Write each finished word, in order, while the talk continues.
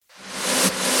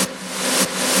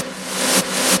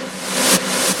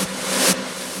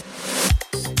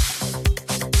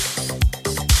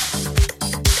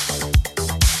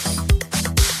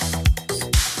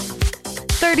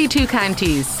32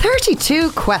 counties.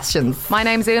 32 questions. My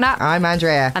name's Una. I'm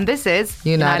Andrea. And this is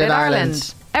United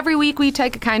Ireland. Every week we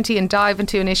take a county and dive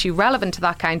into an issue relevant to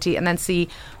that county and then see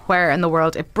where in the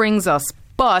world it brings us.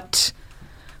 But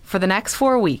for the next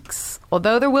 4 weeks,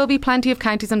 although there will be plenty of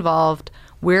counties involved,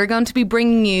 we're going to be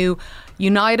bringing you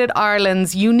United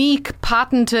Ireland's unique,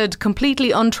 patented,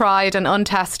 completely untried and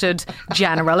untested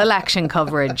general election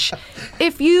coverage.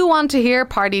 If you want to hear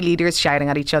party leaders shouting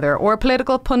at each other or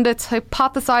political pundits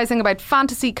hypothesising about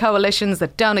fantasy coalitions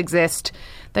that don't exist,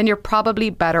 then you're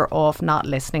probably better off not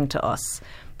listening to us.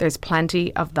 There's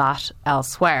plenty of that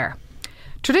elsewhere.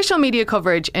 Traditional media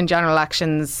coverage in general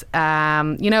elections,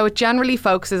 it generally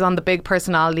focuses on the big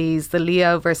personalities, the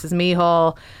Leo versus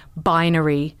Micheál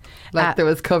binary. There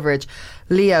was coverage.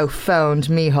 Leo phoned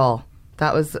Micheál.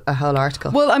 That was a whole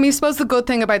article. Well, I suppose the good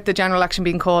thing about the general election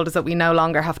being called is that we no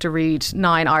longer have to read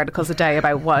 9 articles a day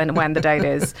about when the date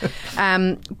is.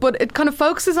 But it kind of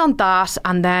focuses on that,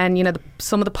 and then,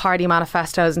 some of the party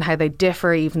manifestos and how they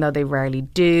differ, even though they rarely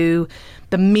do.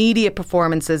 The media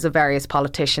performances of various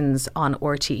politicians on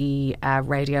RTE,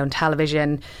 radio and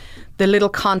television. The little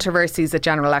controversies that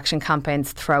general election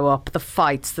campaigns throw up, the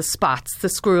fights, the spats, the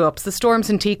screw-ups, the storms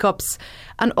and teacups,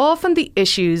 and often the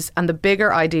issues and the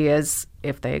bigger ideas,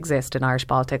 if they exist in Irish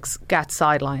politics, get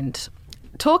sidelined.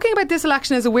 Talking about this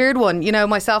election is a weird one.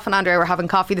 Myself and Andrea were having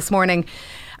coffee this morning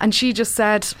and she just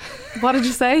said, what did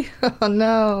you say? Oh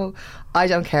no, I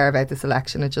don't care about this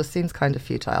election. It just seems kind of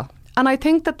futile. And I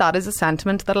think that is a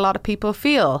sentiment that a lot of people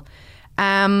feel.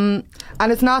 And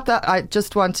it's not that, I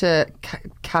just want to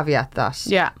caveat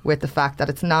that with the fact that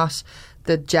it's not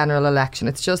the general election.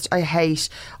 It's just, I hate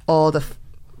all the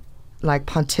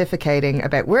pontificating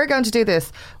about we're going to do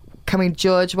this. Can we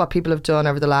judge what people have done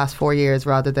over the last 4 years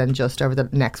rather than just over the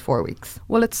next 4 weeks?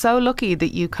 Well, it's so lucky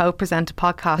that you co-present a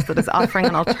podcast that is offering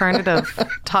an alternative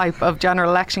type of general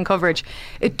election coverage.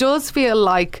 It does feel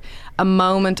like a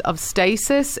moment of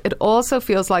stasis. It also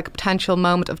feels like a potential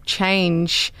moment of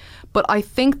change. But I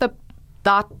think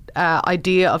that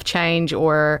idea of change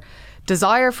or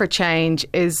desire for change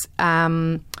is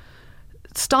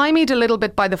stymied a little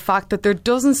bit by the fact that there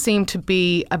doesn't seem to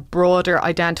be a broader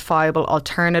identifiable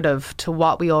alternative to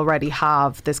what we already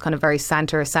have, this kind of very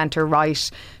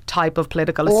centre-right type of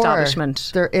political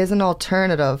establishment. There is an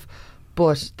alternative,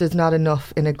 but there's not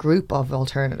enough in a group of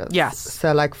alternatives. Yes.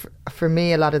 So for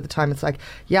me, a lot of the time it's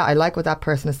I like what that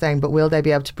person is saying, but will they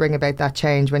be able to bring about that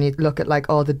change when you look at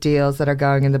all the deals that are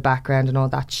going in the background and all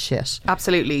that shit?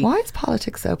 Absolutely. Why is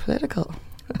politics so political?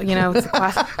 It's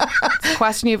a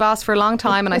question you've asked for a long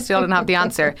time and I still don't have the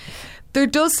answer. There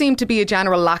does seem to be a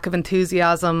general lack of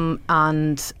enthusiasm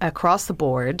and across the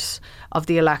board of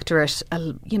the electorate,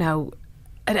 and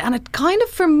it kind of,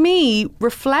 for me,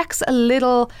 reflects a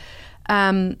lot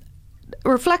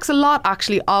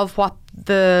actually of what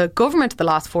the government the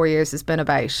last 4 years has been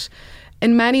about.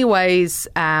 In many ways,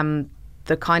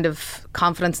 the kind of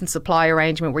confidence and supply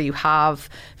arrangement where you have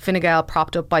Fine Gael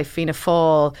propped up by Fianna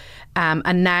Fáil,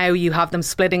 and now you have them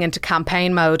splitting into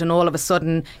campaign mode, and all of a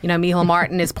sudden, Micheál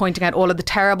Martin is pointing out all of the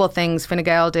terrible things Fine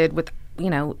Gael did with,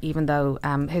 even though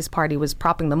his party was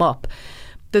propping them up.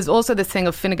 There's also this thing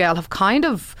of Fine Gael have kind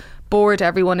of bored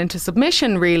everyone into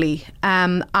submission, really,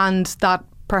 and that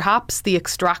perhaps the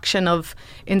extraction of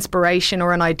inspiration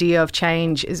or an idea of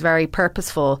change is very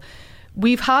purposeful.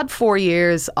 We've had 4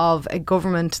 years of a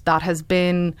government that has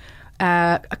been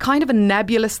a kind of a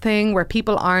nebulous thing where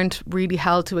people aren't really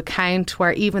held to account,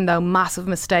 where even though massive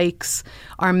mistakes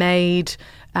are made,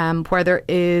 where there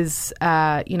is,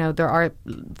 there are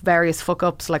various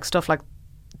fuck-ups, stuff like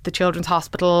the Children's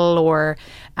Hospital or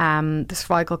the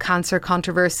cervical cancer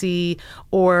controversy,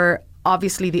 or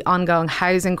obviously the ongoing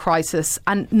housing crisis.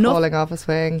 And falling off a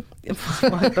swing.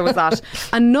 There was that.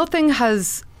 And nothing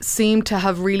has seemed to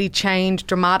have really changed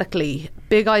dramatically.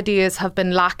 Big ideas have been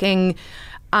lacking,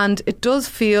 and it does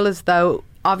feel as though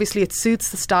obviously it suits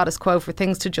the status quo for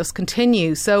things to just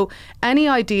continue. So any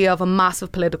idea of a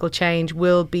massive political change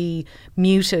will be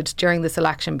muted during this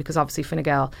election because obviously Fine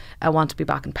Gael want to be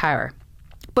back in power.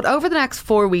 But over the next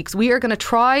 4 weeks, we are going to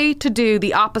try to do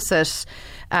the opposite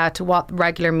to what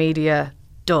regular media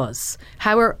does.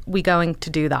 How are we going to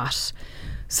do that?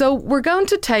 So we're going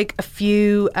to take a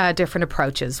few different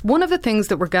approaches. One of the things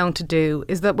that we're going to do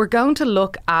is that we're going to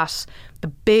look at the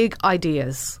big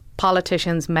ideas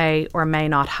politicians may or may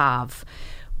not have.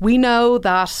 We know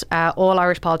that all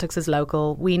Irish politics is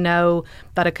local. We know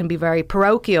that it can be very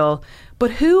parochial. But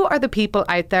who are the people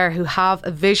out there who have a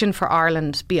vision for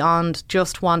Ireland beyond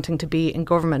just wanting to be in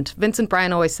government? Vincent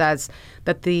Browne always says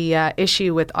that the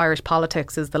issue with Irish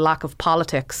politics is the lack of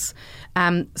politics.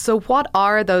 So what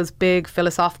are those big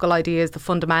philosophical ideas, the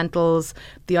fundamentals,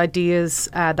 the ideas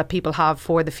that people have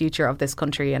for the future of this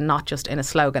country, and not just in a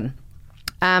slogan?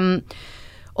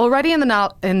 Already in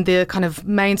the kind of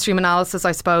mainstream analysis,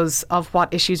 I suppose, of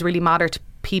what issues really matter to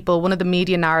people, one of the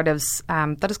media narratives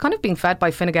that is kind of being fed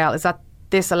by Fine Gael is that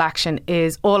this election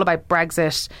is all about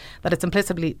Brexit, that it's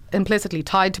implicitly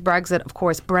tied to Brexit. Of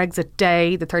course, Brexit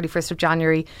Day, the 31st of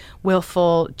January, will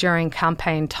fall during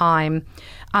campaign time.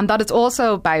 And that it's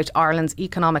also about Ireland's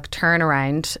economic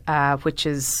turnaround, which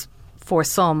is for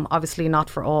some, obviously not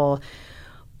for all.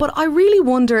 But I really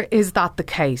wonder, is that the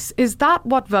case? Is that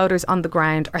what voters on the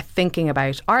ground are thinking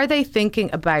about? Are they thinking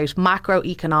about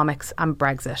macroeconomics and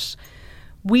Brexit?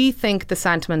 We think the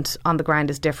sentiment on the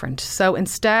ground is different. So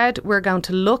instead, we're going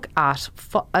to look at,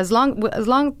 as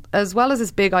well as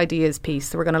this big ideas piece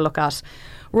that we're going to look at,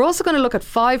 we're also going to look at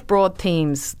 5 broad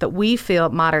themes that we feel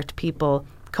matter to people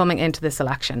coming into this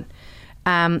election.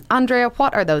 Andrea,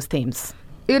 what are those themes?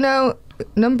 You know,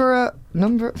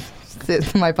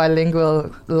 my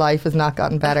bilingual life has not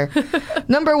gotten better.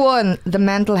 Number 1, the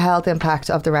mental health impact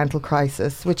of the rental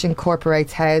crisis, which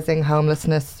incorporates housing,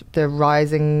 homelessness, the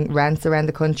rising rents around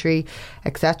the country,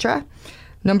 etc.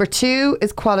 Number 2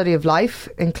 is quality of life,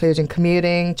 including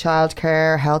commuting,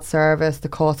 childcare, health service, the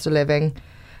cost of living.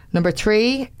 Number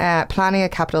 3, planning a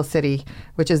capital city,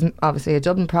 which is obviously a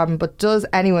Dublin problem, but does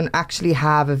anyone actually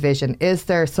have a vision? Is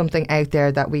there something out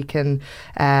there that we can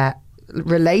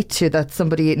relate to, that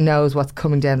somebody knows what's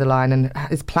coming down the line and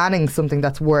is planning something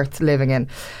that's worth living in?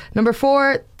 Number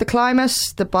 4, the climate,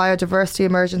 the biodiversity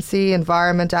emergency,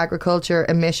 environment, agriculture,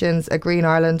 emissions, a green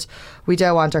Ireland. We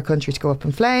don't want our country to go up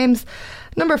in flames.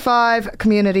 Number 5,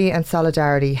 community and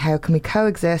solidarity. How can we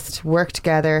coexist, work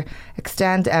together,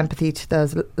 extend empathy to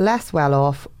those less well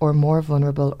off or more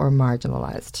vulnerable or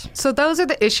marginalised? So those are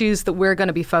the issues that we're going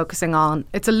to be focusing on.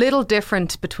 It's a little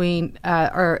different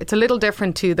it's a little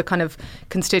different to the kind of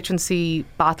constituency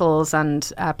battles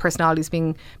and personalities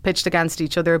being pitched against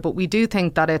each other. But we do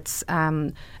think that it's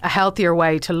a healthier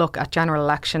way to look at general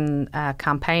election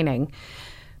campaigning.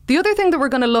 The other thing that we're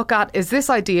going to look at is this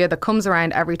idea that comes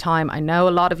around every time. I know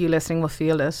a lot of you listening will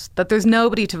feel it, that there's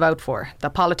nobody to vote for,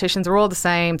 that politicians are all the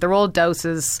same, they're all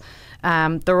doses,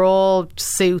 they're all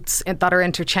suits that are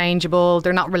interchangeable,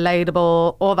 they're not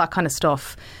relatable, all that kind of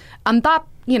stuff. And that,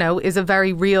 is a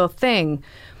very real thing.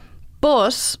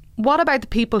 But what about the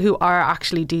people who are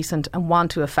actually decent and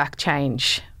want to affect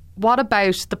change? What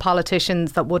about the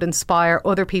politicians that would inspire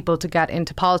other people to get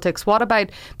into politics? What about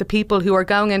the people who are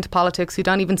going into politics who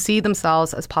don't even see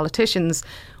themselves as politicians?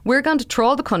 We're going to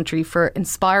troll the country for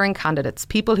inspiring candidates,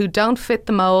 people who don't fit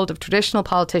the mould of traditional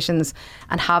politicians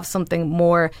and have something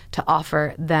more to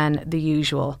offer than the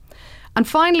usual. And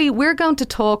finally, we're going to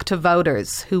talk to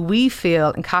voters who we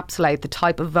feel encapsulate the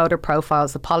type of voter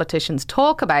profiles that politicians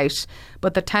talk about,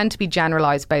 but that tend to be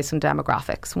generalised based on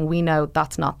demographics, when we know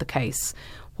that's not the case.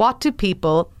 What do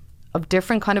people of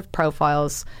different kind of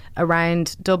profiles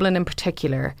around Dublin in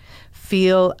particular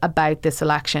feel about this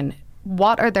election?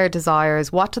 What are their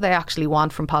desires? What do they actually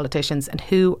want from politicians? And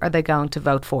who are they going to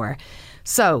vote for?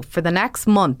 So for the next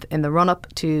month, in the run-up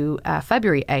to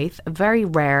February 8th, a very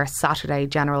rare Saturday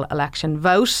general election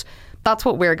vote, that's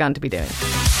what we're going to be doing.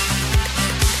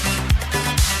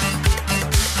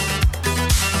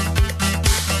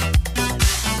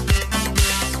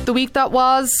 The week that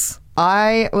was...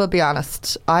 I will be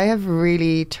honest, I have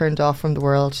really turned off from the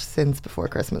world since before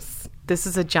Christmas. This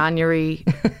is a January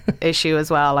issue as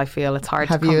well, I feel. It's hard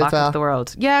to come back into the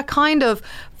world. Yeah, kind of.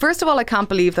 First of all, I can't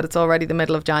believe that it's already the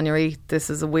middle of January. This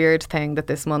is a weird thing that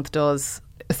this month does.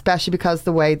 Especially because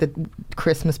the way the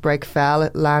Christmas break fell,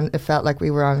 it felt like we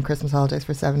were on Christmas holidays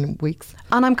for 7 weeks.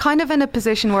 And I'm kind of in a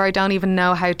position where I don't even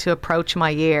know how to approach my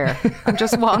year. I'm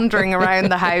just wandering around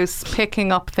the house,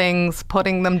 picking up things,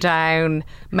 putting them down,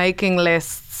 making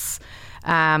lists.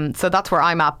 So that's where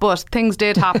I'm at. But things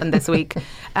did happen this week.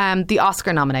 The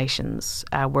Oscar nominations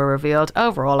were revealed.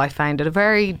 Overall, I found it a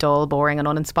very dull, boring and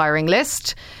uninspiring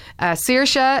list.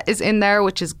 Saoirse is in there,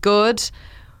 which is good.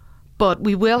 But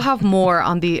we will have more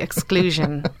on the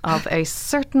exclusion of a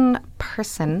certain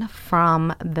person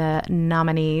from the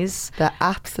nominees. The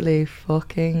absolute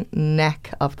fucking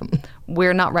neck of them.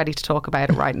 We're not ready to talk about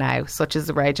it right now, such as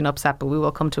the rage and upset, but we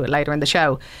will come to it later in the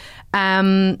show.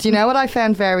 Do you know what I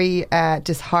found very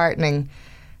disheartening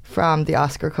from the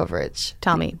Oscar coverage?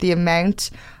 Tell me. The amount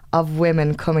of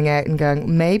women coming out and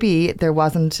going, maybe there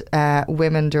wasn't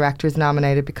women directors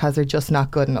nominated because they're just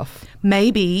not good enough.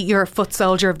 Maybe you're a foot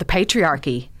soldier of the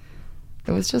patriarchy.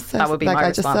 It was just so, that would be like my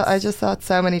response. I just thought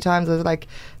so many times, I was like,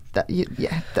 that's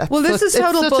well, this is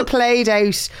total such a played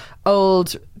out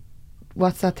old,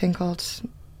 what's that thing called?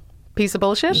 Piece of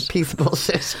bullshit. Piece of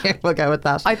bullshit. We'll go with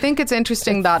that. I think it's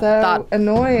interesting it's that so that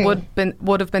annoying.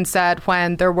 would have been said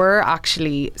when there were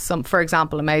actually some, for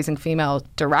example, amazing female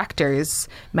directors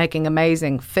making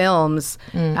amazing films,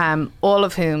 all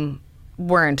of whom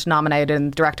weren't nominated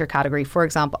in the director category. For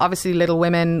example, obviously Little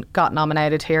Women got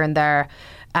nominated here and there,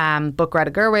 but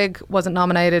Greta Gerwig wasn't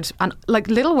nominated, and like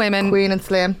Little Women, Queen and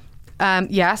Slim.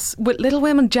 Yes, with Little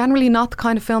Women, generally not the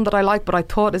kind of film that I like, but I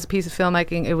thought as a piece of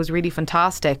filmmaking it was really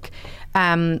fantastic.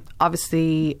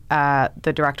 Obviously,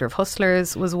 the director of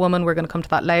Hustlers was a woman. We're going to come to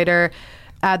that later.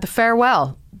 The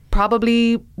Farewell,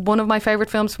 probably one of my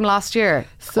favourite films from last year.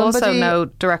 Also no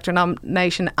director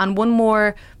nomination. And one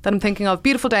more that I'm thinking of,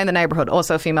 Beautiful Day in the Neighbourhood,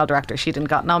 also a female director. She didn't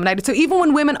get nominated. So even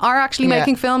when women are actually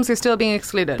making films, they're still being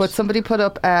excluded. But somebody put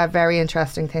up a very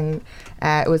interesting thing.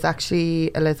 It was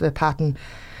actually Elizabeth Patton.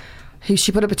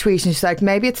 She put up a tweet and she's like,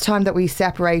 maybe it's time that we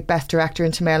separate best director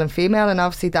into male and female, and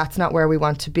obviously that's not where we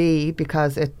want to be,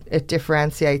 because it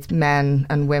differentiates men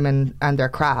and women and their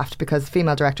craft, because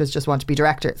female directors just want to be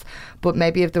directors. But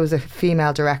maybe if there was a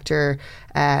female director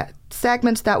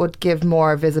segment, that would give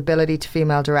more visibility to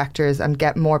female directors and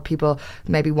get more people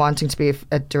maybe wanting to be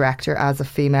a director as a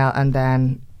female, and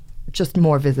then just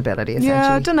more visibility essentially.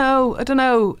 Yeah, I don't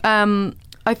know.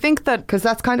 I think that, because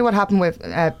that's kind of what happened with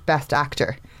best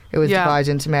actor. It was divided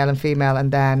into male and female,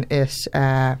 and then it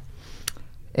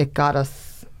got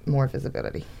us more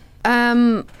visibility.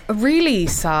 A really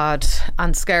sad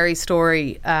and scary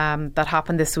story that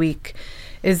happened this week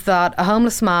is that a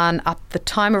homeless man at the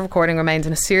time of recording remains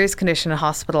in a serious condition in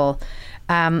hospital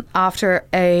after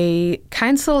a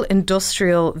council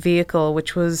industrial vehicle,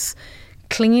 which was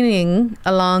cleaning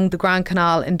along the Grand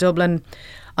Canal in Dublin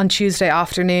on Tuesday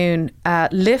afternoon,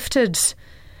 lifted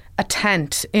a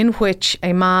tent in which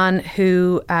a man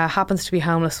who happens to be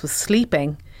homeless was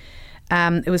sleeping.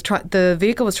 The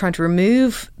vehicle was trying to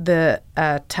remove the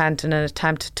tent in an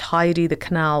attempt to tidy the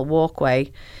canal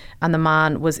walkway, and the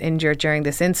man was injured during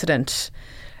this incident.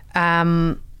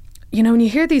 When you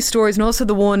hear these stories, and also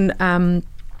the one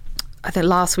I think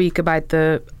last week about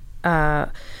the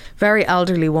very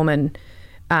elderly woman,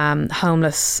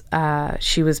 homeless,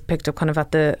 she was picked up kind of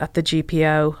at the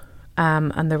GPO.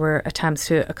 And there were attempts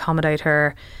to accommodate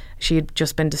her. She had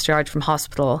just been discharged from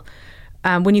hospital.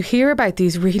 When you hear about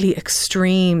these really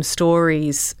extreme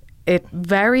stories, it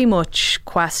very much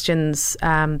questions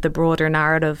the broader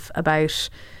narrative about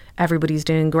everybody's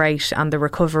doing great and the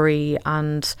recovery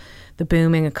and the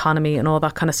booming economy and all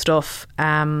that kind of stuff.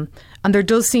 And there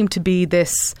does seem to be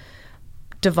this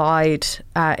divide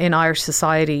in Irish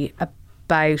society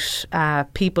about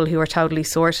people who are totally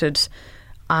sorted,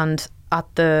 and at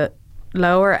the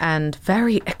lower end,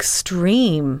 very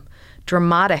extreme,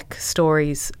 dramatic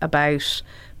stories about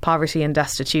poverty and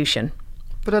destitution.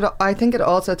 But I think it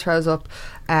also throws up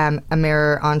a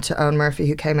mirror onto Owen Murphy,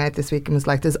 who came out this week and was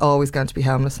like, there's always going to be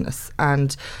homelessness.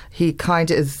 And he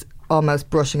kind of is almost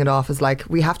brushing it off as like,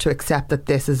 we have to accept that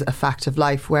this is a fact of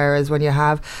life. Whereas when you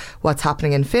have what's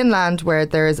happening in Finland, where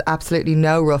there is absolutely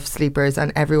no rough sleepers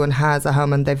and everyone has a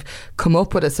home and they've come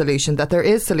up with a solution, that there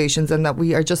is solutions, and that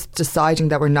we are just deciding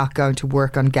that we're not going to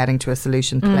work on getting to a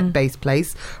solution-based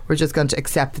place. We're just going to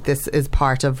accept that this is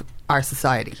part of our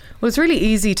society. Well, it's really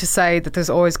easy to say that there's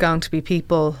always going to be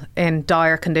people in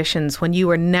dire conditions when you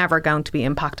are never going to be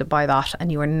impacted by that, and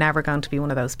you are never going to be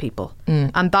one of those people.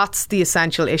 And that's the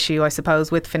essential issue, I suppose,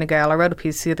 with Fine Gael. I wrote a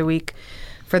piece the other week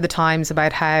for the Times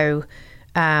about how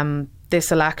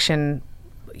this election,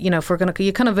 if we're going to,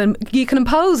 you can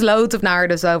impose loads of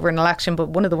narratives over an election, but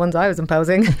one of the ones I was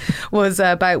imposing was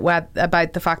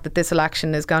about the fact that this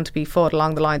election is going to be fought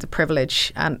along the lines of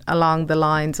privilege and along the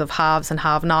lines of haves and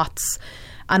have-nots,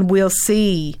 and we'll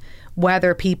see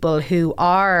whether people who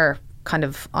are kind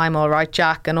of I'm all right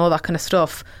Jack and all that kind of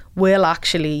stuff will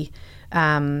actually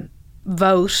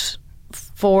vote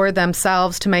for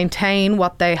themselves to maintain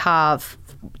what they have,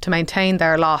 to maintain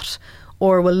their lot,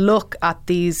 or will look at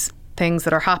these things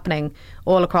that are happening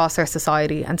all across our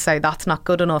society and say that's not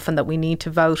good enough, and that we need to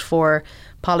vote for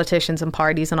politicians and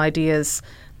parties and ideas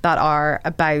that are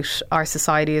about our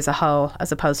society as a whole,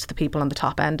 as opposed to the people on the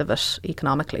top end of it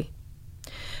economically.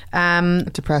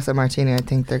 Depresso Martini, I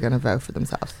think they're going to vote for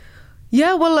themselves.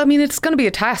 Yeah, well, I mean, it's going to be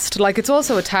a test. Like, it's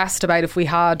also a test about if we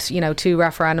had, 2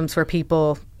 referendums where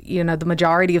people, the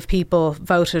majority of people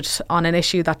voted on an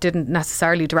issue that didn't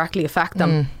necessarily directly affect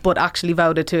them, but actually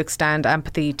voted to extend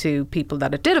empathy to people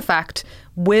that it did affect,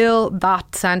 will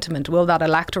that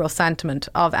electoral sentiment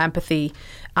of empathy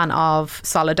and of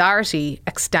solidarity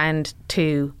extend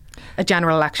to a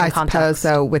general election context? I suppose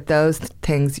so. With those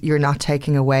things, you're not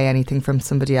taking away anything from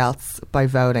somebody else by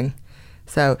voting.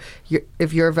 So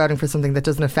if you're voting for something that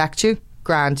doesn't affect you,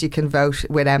 grand, you can vote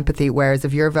with empathy. Whereas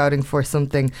if you're voting for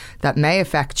something that may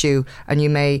affect you and you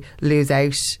may lose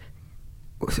out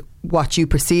what you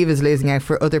perceive as losing out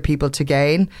for other people to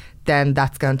gain, then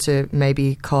that's going to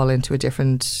maybe call into a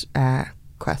different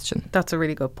question. That's a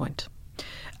really good point.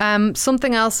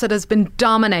 Something else that has been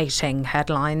dominating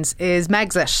headlines is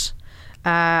Megxit.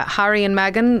 Harry and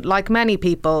Meghan, like many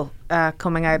people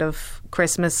coming out of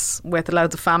Christmas with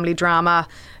loads of family drama,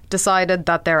 decided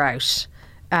that they're out.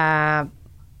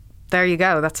 There you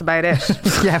go. That's about it.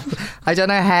 Yeah, I don't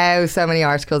know how so many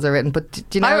articles are written, but do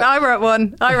you know? I wrote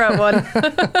one.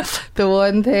 The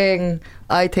one thing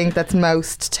I think that's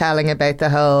most telling about the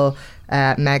whole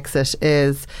Megxit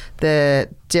is the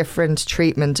different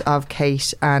treatment of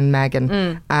Kate and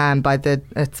Meghan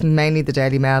it's mainly the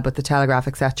Daily Mail, but the Telegraph,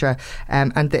 etc.,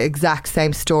 and the exact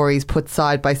same stories put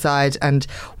side by side. And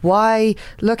why,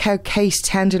 look how Kate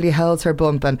tenderly holds her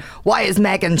bump, and why is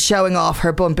Meghan showing off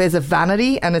her bump? Is it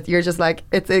vanity? And you're just like,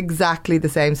 it's exactly the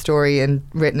same story and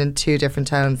written in two different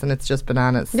tones, and it's just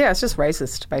bananas. Yeah, it's just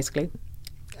racist, basically.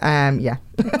 Yeah.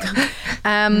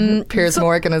 Piers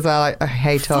Morgan as well. I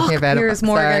hate talking about him. Piers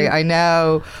Morgan. Sorry, I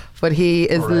know, but he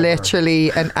is literally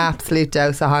an absolute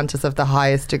Dosahontas of the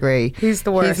highest degree. He's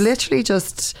the worst. He's literally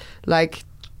just like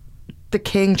the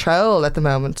king troll at the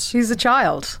moment. He's a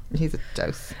child. He's a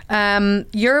dose.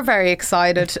 You're very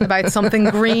excited about something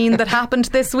green that happened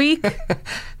this week.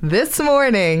 This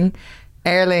morning,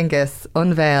 Aer Lingus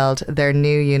unveiled their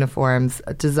new uniforms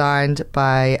designed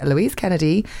by Louise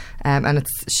Kennedy, and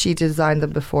she designed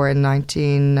them before in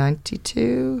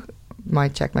 1992.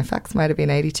 Might check my facts, might have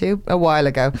been 82, a while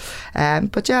ago.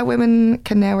 But yeah, women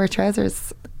can now wear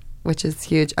trousers, which is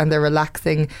huge, and they're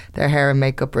relaxing their hair and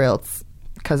makeup rules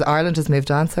because Ireland has moved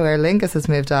on, so Aer Lingus has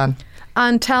moved on.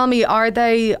 And tell me, are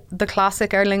they the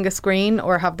classic Aer Lingus green,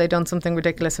 or have they done something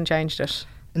ridiculous and changed it?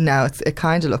 No, it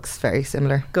kind of looks very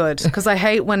similar. Good, because I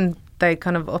hate when they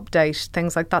kind of update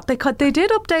things like that. They did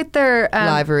update their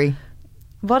livery.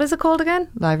 What is it called again?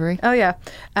 Livery. Oh yeah,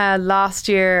 last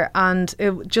year, and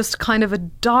it just kind of a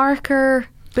darker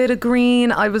bit of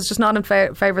green. I was just not in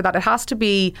favour of that. It has to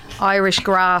be Irish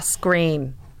grass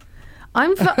green. I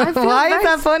feel Why is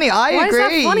that funny? I agree. Why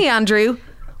is that funny, Andrew?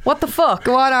 What the fuck?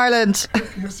 Go on, Ireland.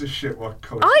 Who gives a shit what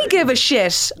colour? I give a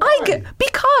shit.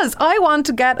 Because I want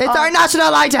to get. It's our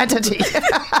national identity.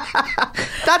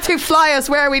 That's who fly us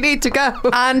where we need to go.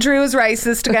 Andrew is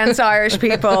racist against Irish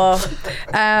people.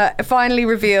 Finally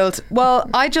revealed. Well,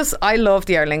 I love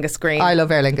the Aer Lingus green. I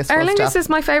love Aer Lingus. Aer Lingus is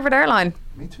my favourite airline.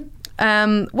 Me too.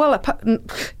 Well,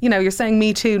 you're saying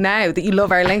me too now that you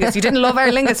love Aer Lingus. You didn't love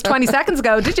Aer Lingus 20 seconds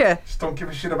ago, did you? Just don't give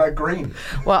a shit about green.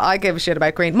 Well, I give a shit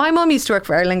about green. My mum used to work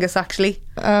for Aer Lingus actually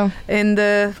in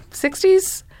the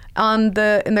 60s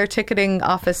in their ticketing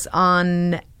office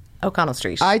on O'Connell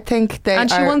Street. I think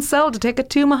she once sold a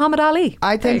ticket to Muhammad Ali.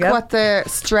 I think what the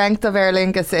strength of Aer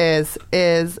Lingus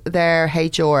is their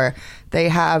HR. They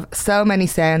have so many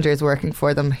sounders working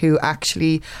for them who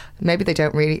actually, maybe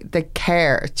they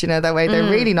care, do you know, that way they're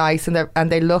really nice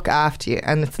and they look after you,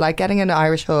 and it's like getting an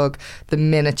Irish hug the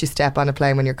minute you step on a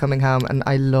plane when you're coming home, and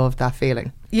I love that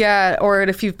feeling. Yeah, or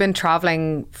if you've been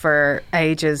travelling for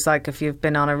ages, like if you've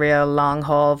been on a real long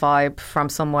haul vibe from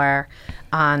somewhere,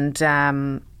 and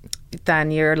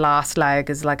then your last leg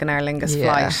is like an Aer Lingus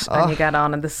flight, and you get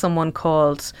on and there's someone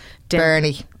called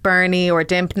Bernie or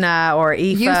Dimpna or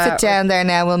Aoife. You sit down there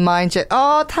now, we'll mind you.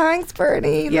 Oh, thanks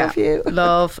Bernie, love you.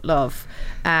 Love.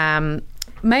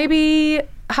 Maybe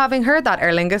having heard that,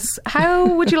 Aer Lingus, how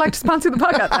would you like to sponsor the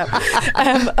podcast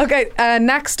now? Okay,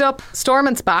 next up,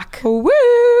 Stormont's back. Woo!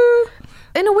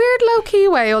 In a weird low-key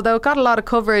way, although it got a lot of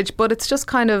coverage, but it's just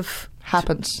kind of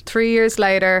happened 3 years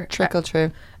later. Trickle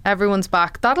through. Everyone's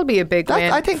back. That'll be a big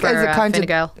win. I think for, is a kind Fine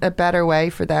Gael. of a better way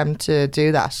for them to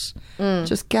do that.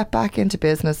 Just get back into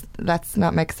business. Let's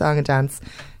not make a song and dance.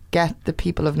 Get the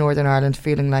people of Northern Ireland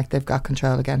feeling like they've got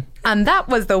control again. And that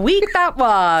was the week that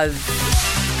was.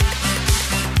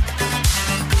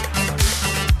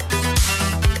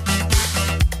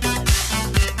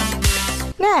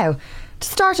 Now, to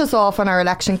start us off on our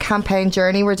election campaign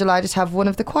journey, we're delighted to have one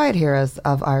of the quiet heroes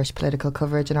of Irish political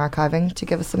coverage and archiving to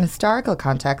give us some historical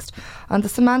context on the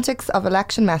semantics of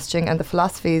election messaging and the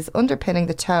philosophies underpinning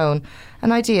the tone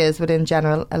and ideas within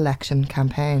general election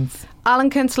campaigns.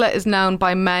 Alan Kinsella is known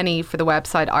by many for the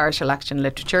website Irish Election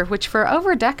Literature, which for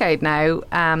over a decade now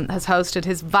has hosted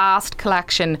his vast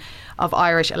collection of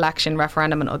Irish election,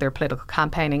 referendum and other political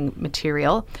campaigning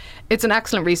material. It's an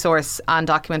excellent resource and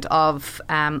document of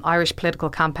Irish political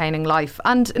campaigning life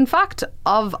and, in fact,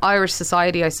 of Irish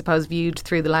society, I suppose, viewed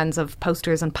through the lens of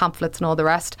posters and pamphlets and all the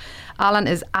rest. Alan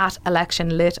is at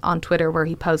Election Lit on Twitter, where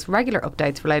he posts regular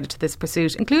updates related to this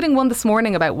pursuit, including one this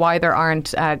morning about why there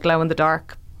aren't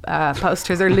glow-in-the-dark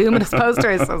posters or luminous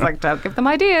posters. I was like, don't give them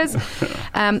ideas.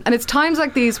 And it's times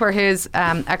like these where his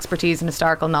expertise and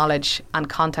historical knowledge and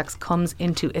context comes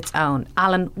into its own.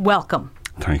 Alan, welcome.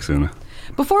 Thanks, Una.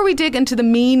 Before we dig into the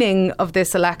meaning of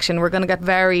this election, we're going to get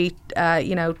very,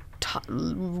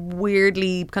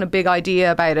 weirdly kind of big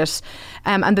idea about it,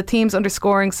 and the themes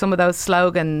underscoring some of those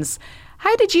slogans.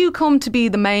 How did you come to be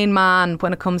the main man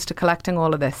when it comes to collecting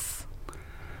all of this?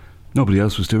 Nobody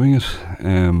else was doing it.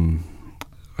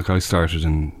 I started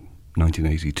in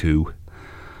 1982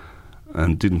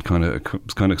 and it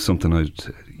was kind of something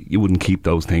you wouldn't keep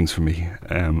those things from me.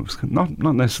 It was not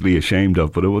necessarily ashamed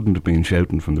of, but I wouldn't have been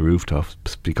shouting from the rooftops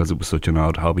because it was such an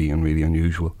odd hobby and really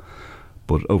unusual.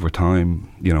 But over time,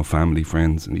 family,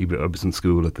 friends, and even I was in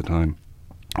school at the time,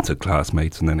 so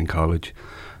classmates, and then in college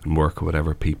and work or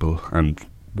whatever, people, and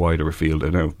wider afield, I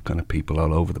know kind of people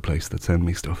all over the place that send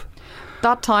me stuff.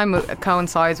 That time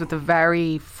coincides with a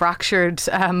very fractured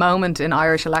moment in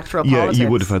Irish electoral politics. Yeah,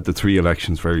 you would have had the 3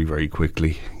 elections very, very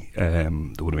quickly. There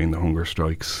would have been the hunger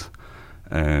strikes,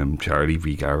 Charlie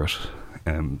v. Garrett,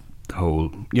 the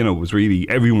whole, it was really,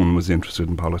 everyone was interested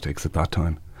in politics at that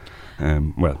time.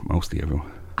 Well, mostly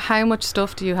everyone. How much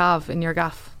stuff do you have in your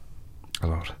gaff? A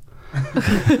lot.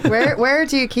 Where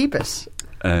do you keep it?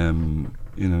 In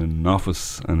an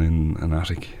office and in an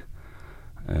attic.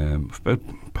 About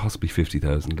possibly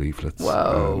 50,000 leaflets.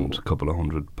 Whoa. And a couple of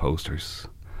hundred posters,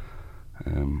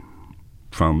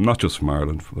 from not just from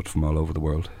Ireland but from all over the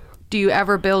world. Do you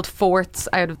ever build forts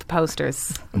out of the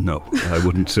posters? No, I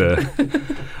wouldn't.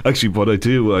 Actually, what I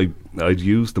do, I'd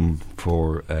use them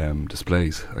for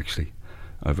displays. Actually,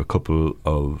 I have a couple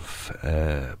of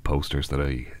posters that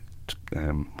I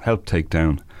helped take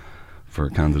down for a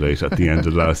candidate at the end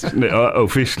of last.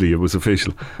 Officially, it was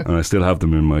official, and I still have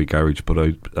them in my garage. But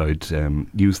I'd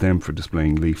use them for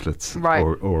displaying leaflets, right,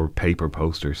 or paper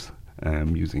posters,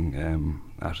 using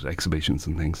at exhibitions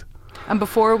and things. And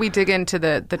before we dig into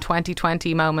the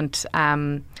 2020 moment,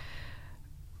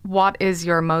 what is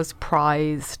your most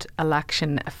prized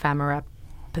election ephemera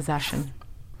possession?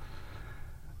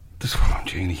 This one,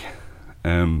 Jeannie.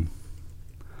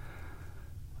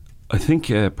 I think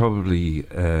probably,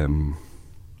 it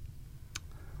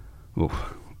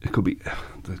could be,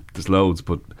 there's loads,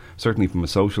 but certainly from a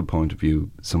social point of view,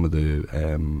 some of the,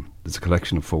 there's a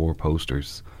collection of 4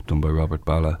 posters done by Robert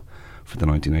Balla for the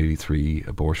 1983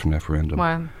 abortion referendum.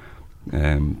 Wow.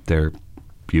 They're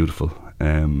beautiful.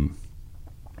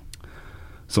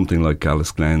 Something like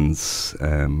Alice Glenn's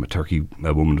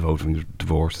a woman voting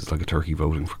divorce is like a turkey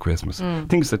voting for Christmas.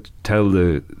 Things that tell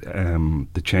the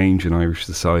change in Irish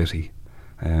society,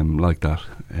 like that.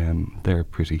 They're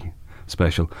pretty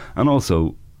special. And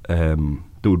also, there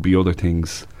would be other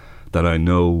things that I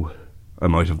know I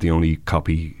might have the only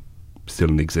copy still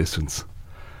in existence,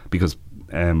 because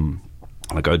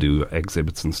like I do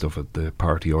exhibits and stuff at the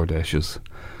party Ardèches,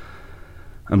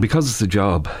 and because it's a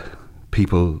job,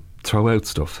 people throw out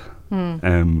stuff.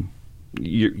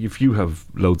 If you have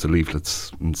loads of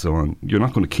leaflets and so on, you're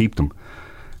not going to keep them,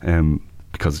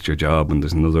 because it's your job and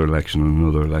there's another election and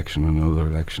another election and another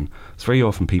election. So very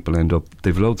often people end up,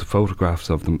 they've loads of photographs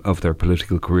of them, of their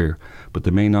political career, but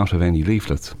they may not have any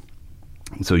leaflets.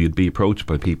 And so you'd be approached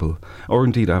by people, or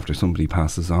indeed after somebody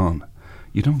passes on,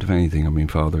 you don't have anything,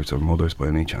 fathers or mothers by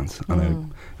any chance,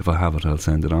 and if I have it, I'll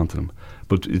send it on to them.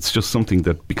 But it's just something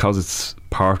that, because it's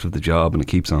part of the job and it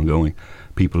keeps on going,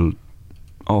 people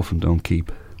often don't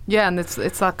keep. Yeah, and it's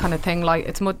that kind of thing, like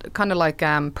it's kind of like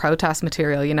protest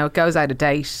material, it goes out of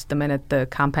date the minute the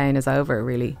campaign is over,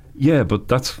 really. Yeah, but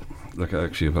that's, like, I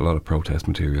actually have a lot of protest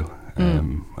material.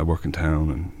 I work in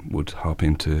town and would hop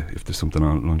into, if there's something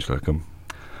on at lunch, like I'll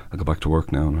go back to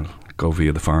work now and I'll go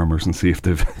via the farmers and see if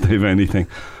they've anything.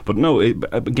 But no,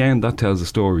 again, that tells a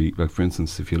story. Like, for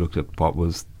instance, if you looked at what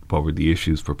were the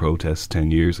issues for protests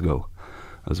 10 years ago,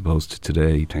 as opposed to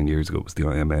today. 10 years ago it was the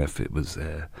IMF, it was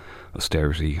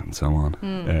austerity and so on.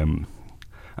 And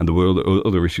there were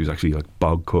other issues, actually, like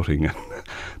bog cutting and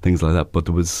things like that. But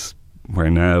there was,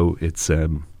 where now it's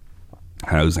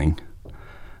housing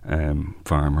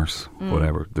farmers,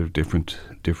 whatever. They're different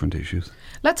issues.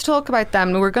 Let's talk about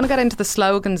them. We're going to get into the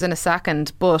slogans in a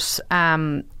second, but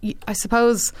I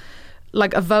suppose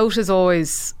like a vote is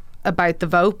always about the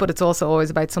vote, but it's also always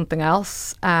about something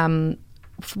else.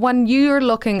 When you're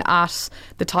looking at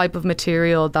the type of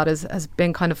material that has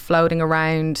been kind of floating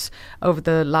around over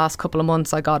the last couple of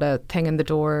months, I got a thing in the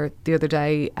door the other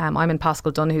day. I'm in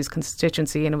Pascal Donoghue's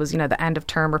constituency, and it was, the end of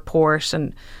term report,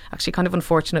 and actually kind of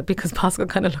unfortunate because Pascal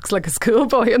kind of looks like a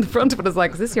schoolboy in the front of it. It's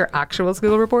like, is this your actual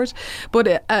school report?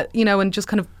 But, and just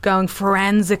kind of going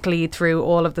forensically through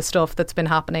all of the stuff that's been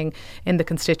happening in the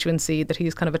constituency that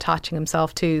he's kind of attaching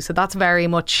himself to. So that's very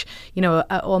much,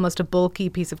 almost a bulky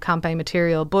piece of campaign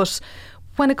material. But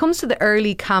when it comes to the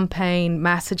early campaign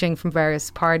messaging from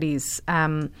various parties,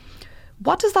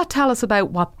 what does that tell us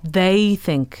about what they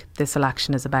think this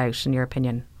election is about, in your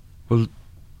opinion? Well,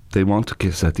 they want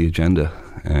to set the agenda.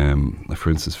 For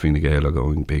instance, Fine Gael are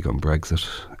going big on Brexit,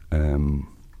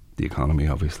 the economy,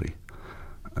 obviously,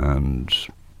 and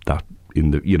that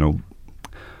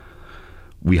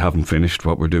we haven't finished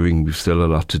what we're doing. We've still a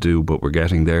lot to do, but we're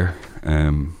getting there,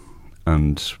 and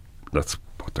that's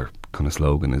what their kind of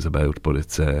slogan is about. But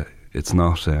it's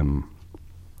not.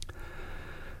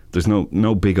 There's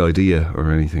no big idea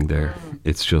or anything there.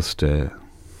 It's just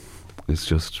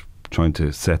trying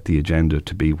to set the agenda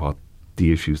to be what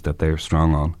the issues that they're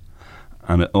strong on,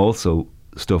 and also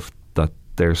stuff that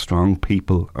their strong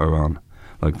people are on,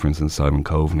 like for instance Simon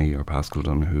Coveney or Pascal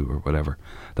Donoghue or whatever,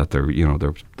 that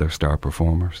they're star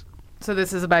performers. So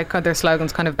this is about their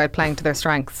slogans, kind of about playing to their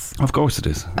strengths. Of course it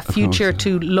is. A future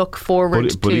to look forward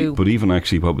to. But even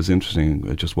actually, what was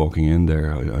interesting, just walking in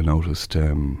there, I noticed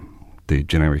the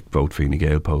generic Vote Fine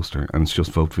Gael poster, and it's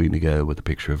just Vote Fine Gael with a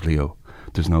picture of Leo.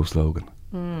 There's no slogan.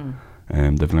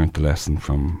 They've learnt the lesson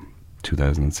from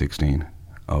 2016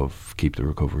 of keep the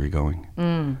recovery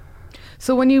going.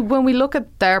 So when we look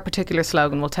at their particular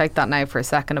slogan, we'll take that now for a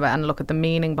second and look at the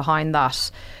meaning behind that.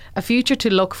 A future to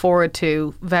look forward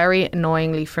to, very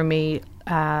annoyingly for me,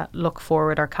 look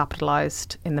forward are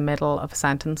capitalised in the middle of a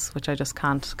sentence, which I just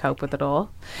can't cope with at all.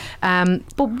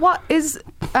 But what is,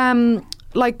 are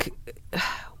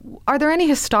there any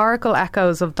historical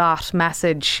echoes of that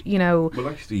message, Well,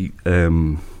 actually,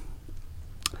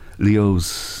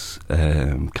 Leo's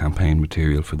campaign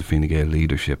material for the Fine Gael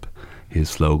leadership, his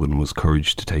slogan was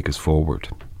 "Courage to take us forward."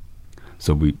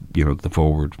 So the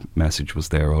forward message was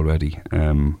there already.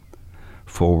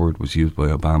 Forward was used by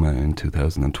Obama in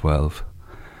 2012.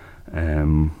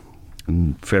 In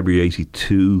February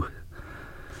 '82,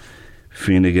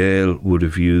 Fine Gael would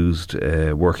have used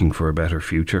 "Working for a Better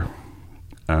Future,"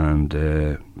 and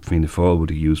Fianna Fáil would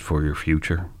have used "For Your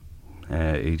Future."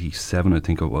 87, I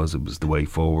think it was "The Way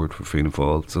Forward" for Fianna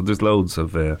Fáil. So there's loads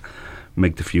of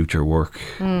 "Make the Future Work,"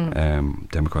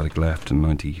 Democratic Left in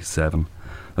 97.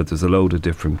 There's a load of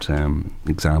different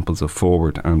examples of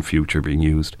forward and future being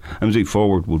used. And indeed,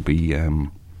 forward would be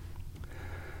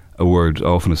a word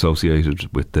often associated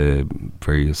with the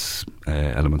various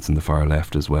elements in the far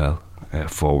left as well.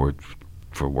 Forward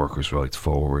for workers' rights,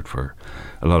 forward for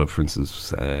a lot of, for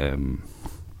instance,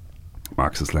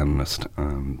 Marxist-Leninist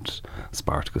and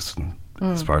Spartacus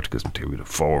material,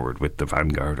 forward with the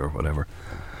vanguard or whatever.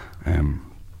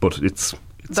 But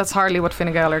that's hardly what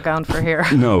Fine Gael are going for here.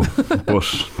 No, but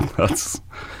that's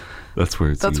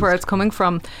where it's where it's coming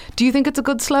from. Do you think it's a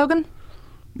good slogan?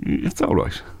 It's all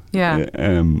right. Yeah.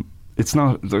 It's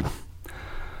not.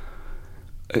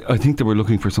 I think they were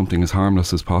looking for something as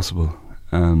harmless as possible,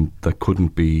 and that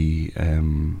couldn't be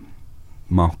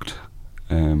mocked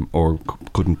or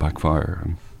couldn't backfire.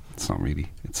 And it's not really.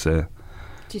 It's. Do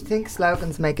you think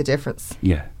slogans make a difference?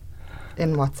 Yeah.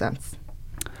 In what sense?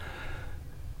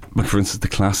 Like for instance, the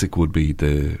classic would be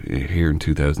here in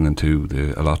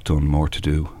 2002, "A Lot Done, More to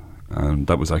Do," and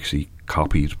that was actually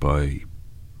copied by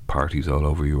parties all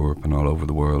over Europe and all over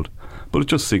the world. But it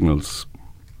just signals,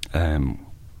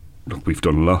 look, we've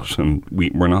done a lot, and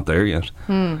we're not there yet.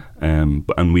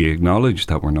 And we acknowledge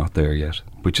that we're not there yet,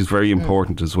 which is very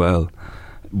important as well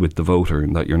with the voter,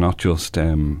 in that you're not just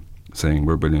saying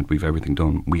we're brilliant, we've everything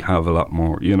done. We have a lot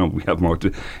more. We have more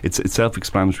to. It's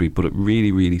self-explanatory, but it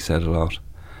really, really said a lot.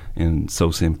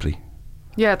 So simply.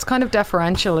 Yeah, it's kind of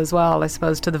deferential as well, I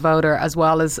suppose, to the voter, as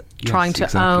well as trying to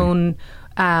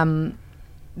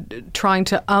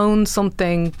own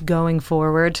something going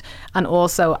forward, and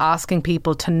also asking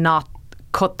people to not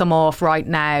cut them off right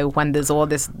now when there's all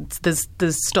this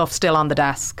there's stuff still on the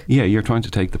desk. Yeah, you're trying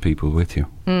to take the people with you.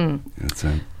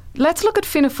 Let's look at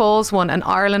Fianna Fáil's one, and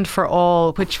Ireland for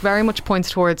All, which very much points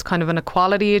towards kind of an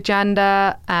equality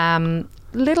agenda.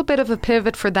 Little bit of a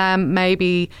pivot for them,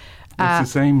 maybe It's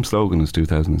the same slogan as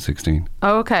 2016.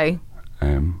 Oh, okay.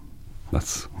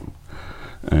 That's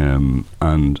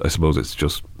and I suppose it's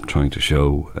just trying to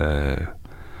show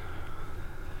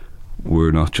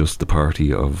we're not just the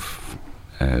party of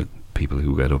people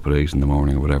who get up at 8 in the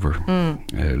morning or whatever.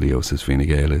 Leo says Fine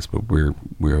Gael is, but we're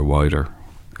a wider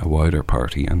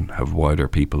party and have wider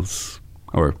people's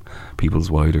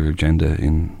wider agenda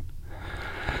in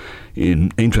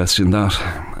interest in that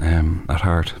at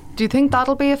heart. Do you think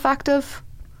that'll be effective?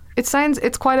 It's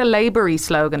quite a Labour-y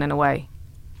slogan in a way.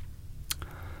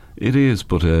 It is,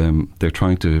 but they're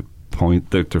trying to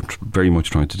they're very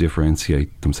much trying to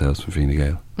differentiate themselves from Fine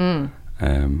Gael,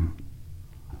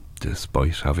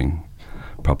 despite having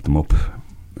propped them up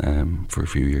for a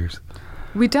few years.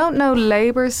 We don't know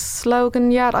Labour's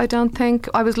slogan yet, I don't think.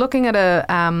 I was looking at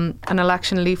an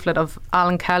election leaflet of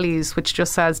Alan Kelly's, which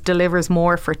just says delivers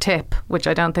more for tip, which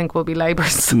I don't think will be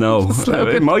Labour's No,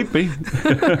 slogan. it might be.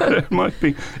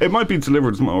 It might be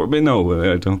delivered more, but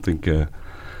no, I don't think. I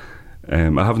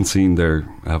haven't seen their.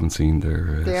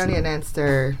 They only announced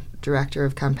their director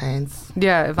of campaigns.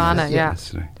 Yeah, Ivana.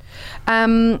 Yesterday.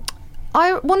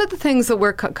 One of the things that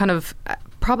we're kind of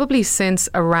probably since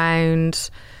around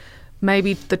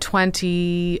maybe the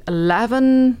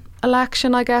 2011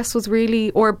 election, I guess, was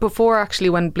really, or before actually,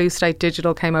 when Blue State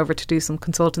Digital came over to do some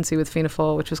consultancy with Fianna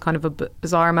Fáil, which was kind of a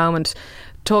bizarre moment,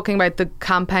 talking about the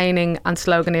campaigning and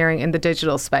sloganeering in the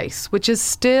digital space, which is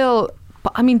still,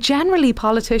 I mean, generally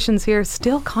politicians here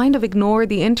still kind of ignore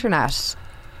the internet.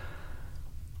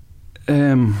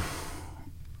 I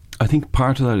think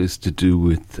part of that is to do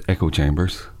with echo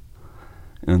chambers,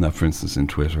 and that, for instance, in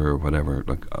Twitter or whatever,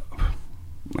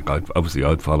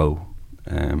 I'd follow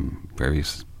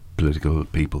various political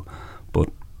people, but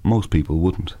most people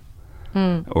wouldn't,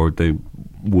 or they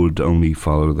would only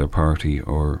follow their party,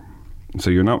 or so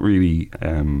you're not really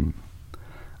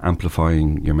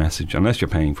amplifying your message unless you're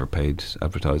paying for paid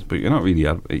advertising. But you're not really,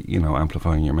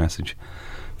 amplifying your message.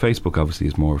 Facebook obviously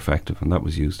is more effective, and that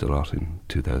was used a lot in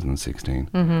 2016.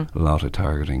 A lot of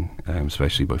targeting,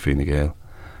 especially by Fine Gael.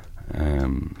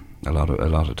 A lot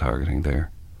of targeting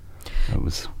there. That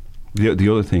was the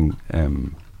other thing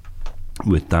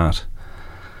with that.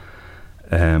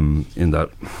 In that,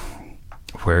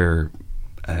 where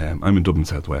I'm in Dublin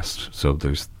Southwest, so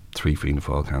there's 3 Fianna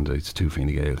Fáil candidates, 2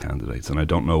 Fine Gael candidates, and I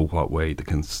don't know what way the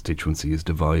constituency is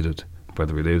divided,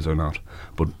 whether it is or not.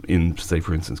 But in, say,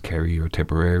 for instance, Kerry or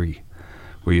Tipperary,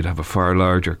 where you'd have a far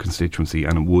larger constituency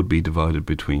and it would be divided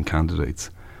between candidates,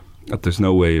 that there's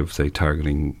no way of, say,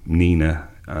 targeting Nina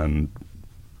and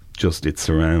just its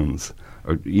surrounds,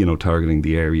 or targeting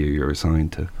the area you're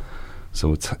assigned to.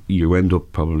 So you end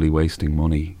up probably wasting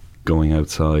money going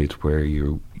outside where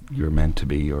you're meant to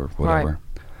be or whatever. Right.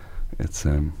 It's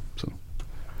so.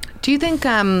 Do you think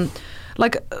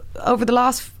over the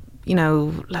last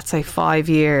let's say 5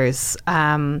 years,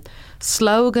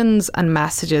 slogans and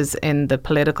messages in the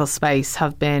political space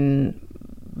have been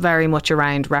very much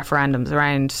around referendums,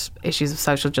 around issues of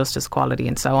social justice, equality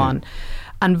and so on.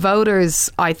 And voters,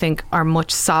 I think, are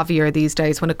much savvier these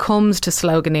days when it comes to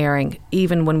sloganeering,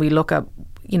 even when we look at,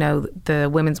 the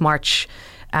Women's March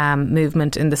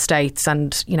movement in the States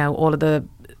and, all of the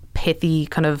pithy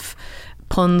kind of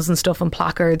puns and stuff and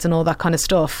placards and all that kind of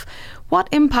stuff. What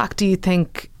impact do you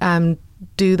think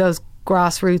do those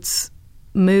grassroots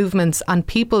movements and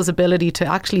people's ability to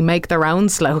actually make their own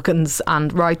slogans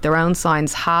and write their own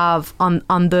signs have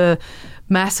on the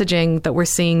messaging that we're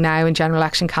seeing now in general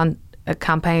election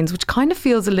campaigns, which kind of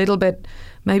feels a little bit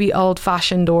maybe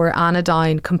old-fashioned or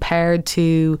anodyne compared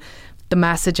to the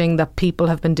messaging that people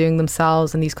have been doing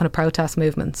themselves in these kind of protest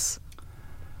movements?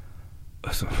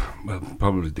 So, well,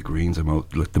 probably the Greens are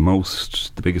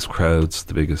the biggest crowds,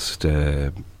 the biggest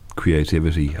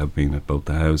creativity have been at both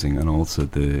the housing and also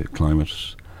the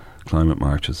climate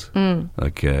marches. There's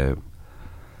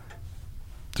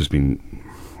been,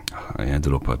 I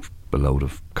ended up with a load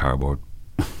of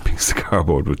pieces of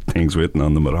cardboard with things written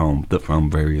on them at home from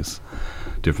various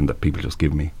different that people just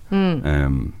give me.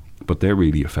 But they're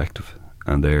really effective,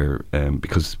 and they're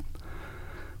because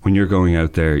when you're going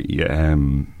out there,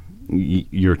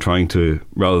 you're trying to,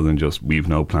 rather than just we've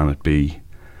no planet B,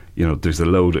 there's a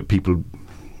load of people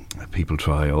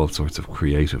try all sorts of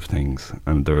creative things,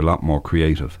 and they're a lot more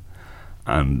creative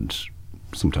and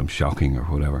sometimes shocking or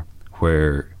whatever,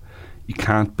 where you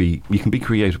can be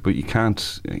creative, but you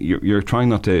can't, you're trying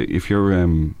not to, if you're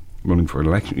running for an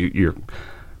election, you're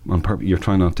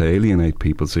trying not to alienate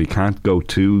people, so you can't go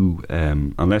too,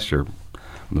 unless you're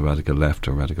on the radical left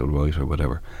or radical right or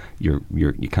whatever, you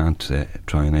can't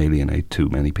try and alienate too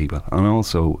many people. And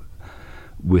also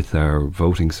with our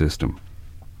voting system,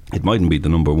 it mightn't be the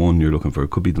number one you're looking for. It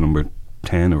could be the number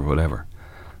 10 or whatever.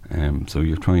 So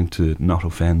you're trying to not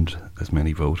offend as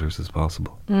many voters as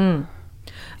possible. And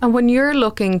when you're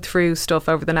looking through stuff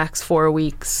over the next 4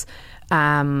 weeks,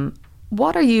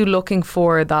 what are you looking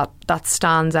for that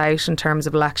stands out in terms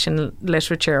of election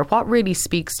literature? What really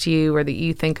speaks to you, or that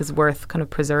you think is worth kind of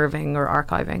preserving or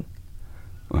archiving?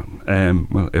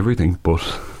 Well, everything, but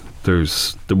there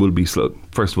will be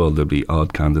first of all, there'll be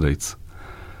odd candidates.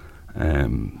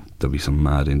 There'll be some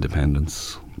mad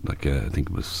independents, like I think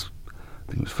it was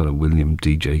fellow William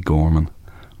DJ Gorman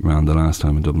ran the last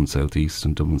time in Dublin South East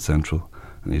and Dublin Central,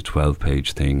 and he had a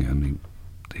 12-page thing, and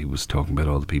he was talking about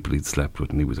all the people he'd slept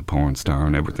with, and he was a porn star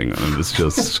and everything, and it was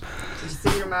just... Did you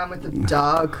see your man with the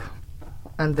dog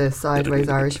and the sideways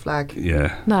Irish flag?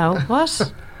 Yeah. No,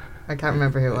 what? I can't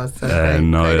remember who it was. So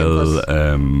Niall,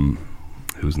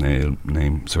 whose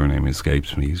surname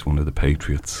escapes me. He's one of the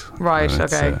Patriots. Right,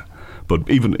 okay. But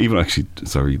even actually,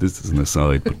 sorry, this is an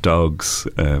aside, but dogs,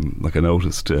 like I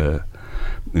noticed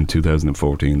in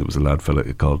 2014 there was a lad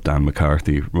fella called Dan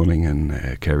McCarthy running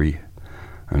in Kerry,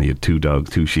 and he had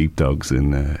two sheep dogs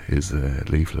in his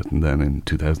leaflet, and then in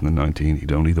 2019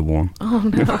 he'd only the one. Oh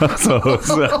no.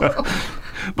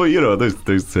 But you know, there's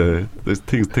things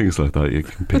like that you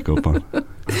can pick up on.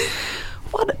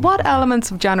 What elements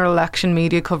of general election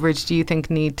media coverage do you think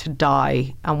need to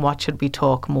die, and what should we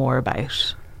talk more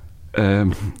about? For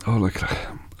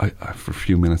a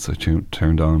few minutes I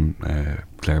turned on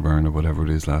Claire Byrne or whatever it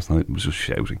is last night and was just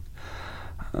shouting,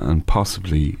 and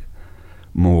possibly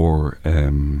more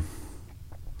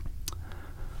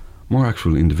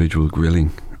actual individual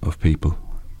grilling of people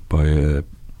by a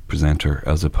presenter,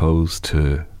 as opposed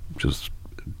to just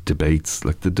debates.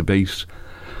 Like the debate,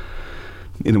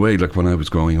 in a way, like when I was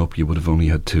growing up, you would have only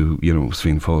had two, it was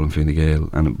Fianna Fáil and Fine Gael,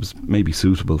 and it was maybe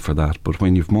suitable for that. But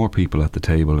when you've more people at the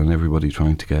table and everybody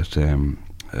trying to get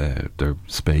their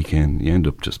spake in, you end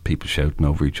up just people shouting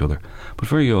over each other. But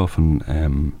very often,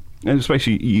 and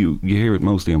especially you hear it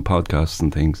mostly on podcasts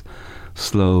and things,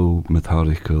 slow,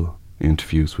 methodical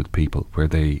interviews with people where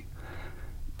they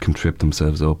can trip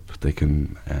themselves up, they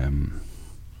can and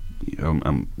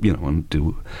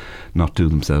not do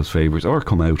themselves favours or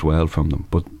come out well from them.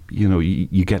 But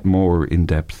you get more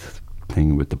in-depth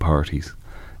thing with the parties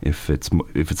if it's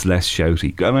less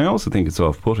shouty, and I also think it's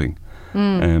off-putting.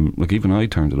 Like even I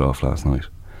turned it off last night.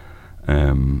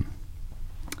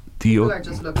 People are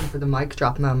just looking for the mic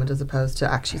drop moment as opposed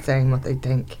to actually saying what they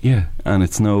think. Yeah, and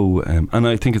it's and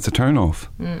I think it's a turn off.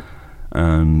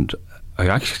 And I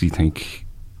actually think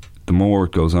the more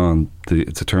it goes on,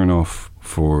 it's a turn off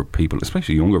for people,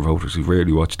 especially younger voters who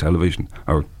rarely watch television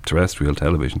or terrestrial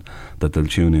television, that they'll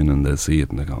tune in and they'll see it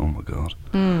and they go, oh my God,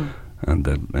 and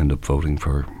they'll end up voting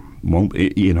for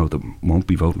they won't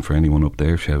be voting for anyone up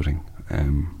there shouting.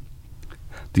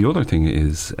 The other thing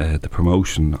is the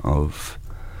promotion of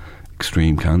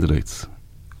extreme candidates,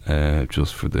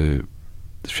 just for the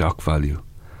shock value,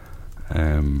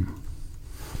 and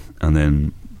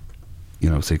then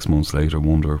 6 months later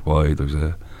wonder why there's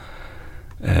a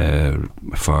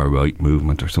far right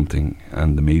movement or something,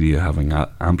 and the media having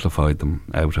amplified them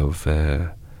out of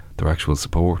their actual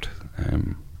support.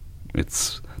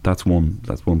 That's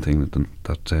one thing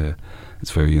that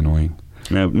it's very annoying.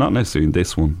 Now, not necessarily in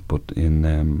this one, but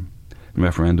in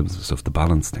referendums and stuff, the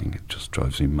balance thing, it just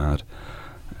drives me mad.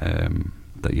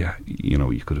 That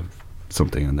you could have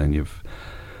something and then you've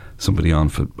somebody on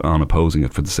opposing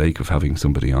it for the sake of having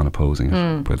somebody on opposing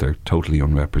it, where they're totally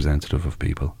unrepresentative of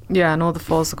people. Yeah, and all the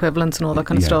false equivalents and all that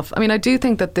kind of stuff. I mean, I do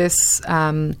think that this,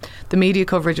 the media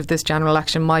coverage of this general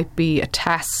election might be a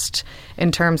test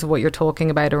in terms of what you're talking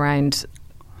about around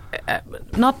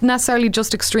not necessarily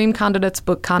just extreme candidates,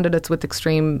 but candidates with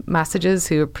extreme messages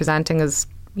who are presenting as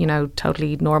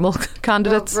totally normal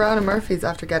candidates. Well, Verona Murphy's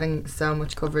after getting so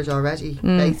much coverage already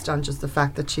based on just the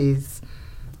fact that she's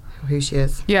who she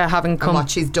is, having come, and what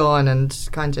she's done, and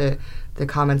kind of the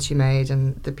comments she made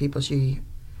and the people she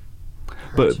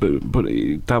hurt. But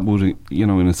that would,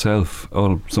 in itself,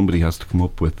 all somebody has to come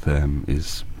up with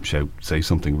is say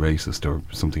something racist or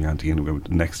something anti-immigrant.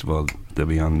 Next of all, they'll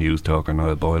be on News Talk or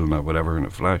Niall Boylan or whatever in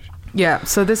a flash. Yeah,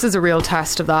 so this is a real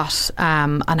test of that,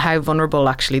 and how vulnerable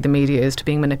actually the media is to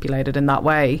being manipulated in that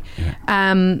way.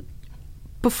 Yeah.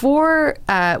 Before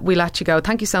we let you go,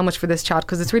 thank you so much for this chat,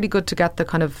 because it's really good to get the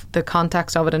kind of the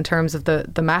context of it in terms of the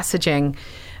messaging.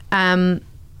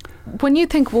 When you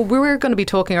think, well, we're going to be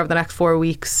talking over the next 4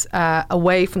 weeks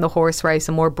away from the horse race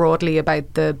and more broadly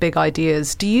about the big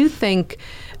ideas, do you think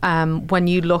when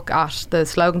you look at the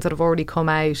slogans that have already come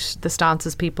out, the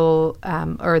stances people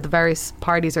or the various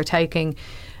parties are taking,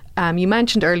 You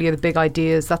mentioned earlier the big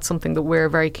ideas. That's something that we're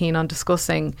very keen on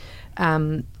discussing.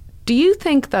 Do you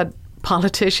think that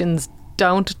politicians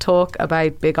don't talk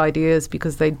about big ideas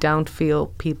because they don't feel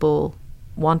people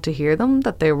want to hear them,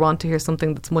 that they want to hear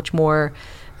something that's much more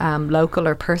local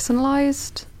or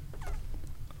personalised?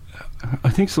 I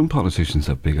think some politicians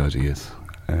have big ideas.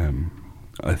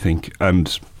 I think,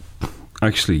 and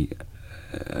actually,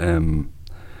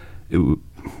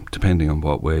 depending on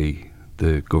what way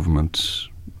the government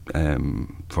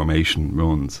formation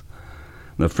runs.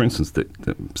 Now, for instance,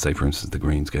 say for instance the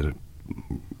Greens get a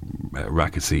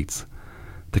rack of seats.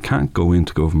 They can't go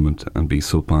into government and be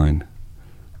supine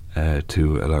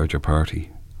to a larger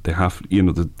party. They have,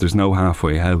 there's no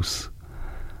halfway house,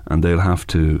 and they'll have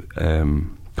to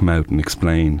come out and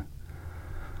explain.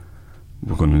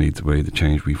 We're going to need the way to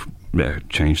change. We've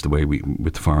changed the way we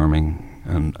with farming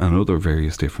and other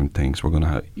various different things. We're going to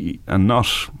have, and not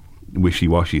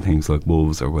wishy-washy things like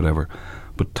wolves or whatever,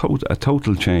 but a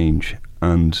total change.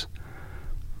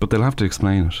 But they'll have to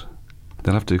explain it.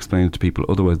 They'll have to explain it to people.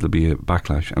 Otherwise, there'll be a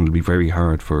backlash, and it'll be very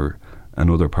hard for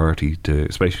another party to,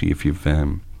 especially if you've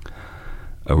a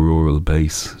rural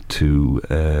base, to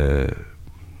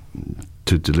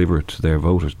deliver it to their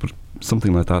voters. But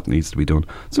something like that needs to be done.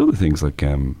 So other things like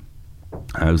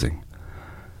housing.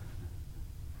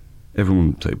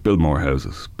 Everyone say build more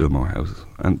houses,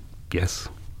 and yes,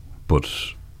 but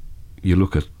you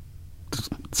look at the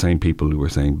same people who are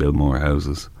saying build more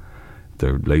houses.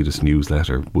 Their latest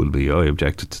newsletter will be, I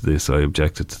objected to this, I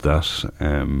objected to that,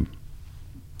 and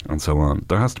so on.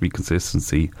 There has to be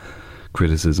consistency,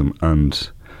 criticism,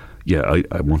 and I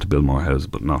want to build more houses,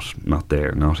 but not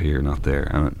there, not here, not there.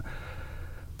 And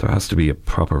there has to be a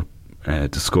proper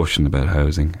discussion about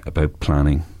housing, about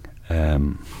planning,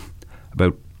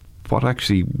 about what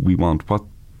actually we want. What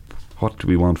do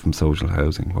we want from social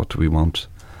housing? What do we want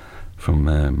from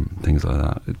things like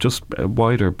that? Just a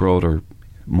wider, broader,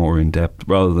 more in depth,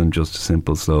 rather than just a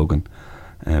simple slogan,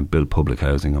 build public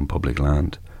housing on public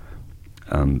land,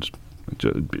 and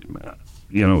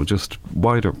just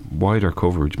wider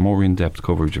coverage, more in depth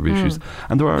coverage of issues.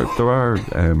 And there are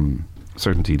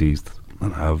certain TDs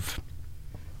that have,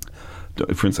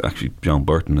 for instance, actually John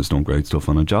Burton has done great stuff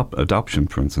on adoption.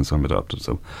 For instance, I'm adopted,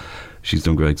 so she's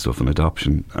done great stuff on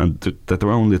adoption, and that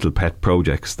their own little pet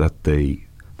projects that they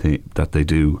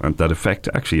do, and that affect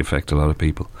a lot of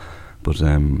people. But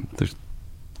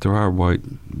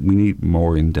we need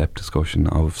more in-depth discussion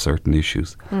of certain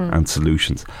issues and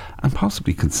solutions, and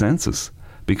possibly consensus.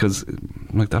 Because,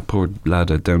 like that poor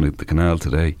lad down at the canal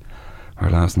today,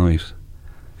 or last night,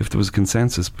 if there was a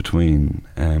consensus between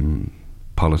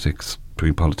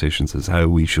politicians as how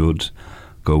we should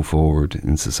go forward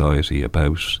in society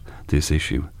about this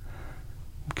issue,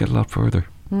 get a lot further.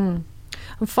 And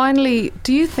finally,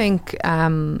 do you think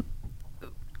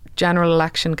general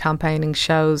election campaigning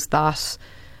shows that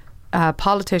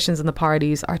politicians and the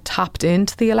parties are tapped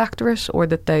into the electorate, or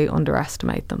that they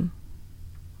underestimate them?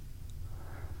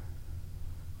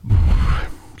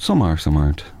 Some are, some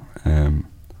aren't.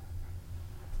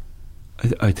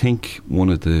 I think one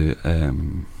of the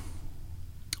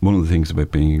things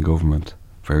about being in government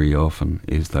very often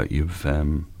is that you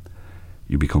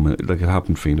become like it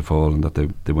happened to Fianna Fáil, and that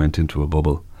they went into a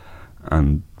bubble,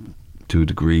 and to a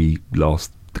degree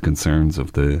lost the concerns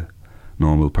of the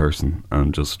normal person,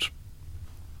 and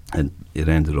it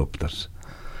ended up that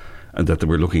they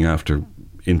were looking after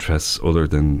interests other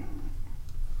than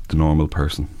the normal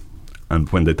person. And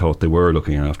when they thought they were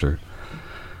looking after,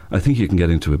 I think you can get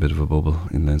into a bit of a bubble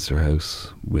in Leinster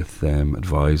House with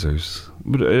advisors.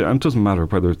 But and it doesn't matter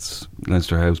whether it's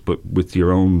Leinster House, but with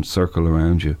your own circle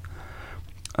around you.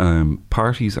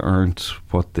 Parties aren't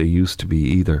what they used to be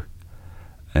either.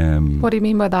 What do you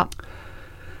mean by that?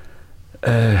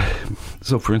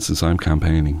 So, for instance, I'm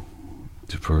campaigning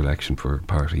for election for a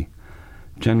party.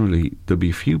 Generally, there'll be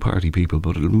a few party people,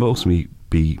 but it'll mostly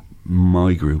be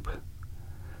my group.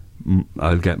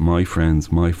 I'll get my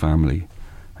friends, my family,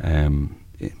 in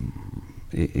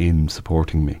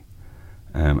supporting me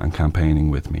and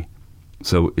campaigning with me.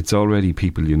 So it's already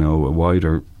people you know, a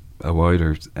wider,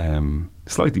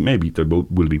 slightly, maybe there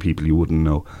will be people you wouldn't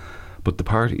know, but the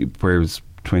party, whereas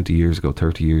 20 years ago,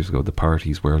 30 years ago, the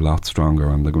parties were a lot stronger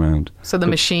on the ground. So the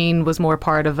machine was more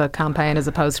part of a campaign as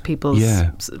opposed to people's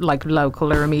like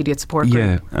local or immediate support group.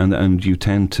 Yeah, and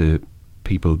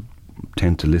people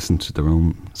tend to listen to their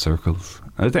own circles.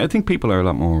 I think people are a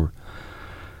lot more,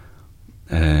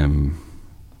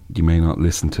 you may not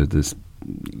listen to this,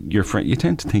 your friend, you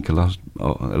tend to think a lot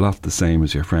the same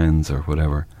as your friends or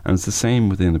whatever, and it's the same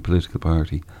within a political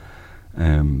party,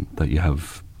 that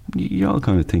you all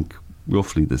kind of think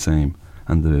roughly the same,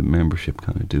 and the membership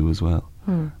kind of do as well.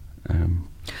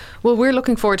 Well, we're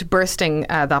looking forward to bursting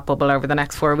that bubble over the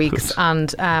next 4 weeks.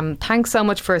 Good. And thanks so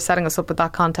much for setting us up with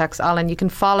that context, Alan. You can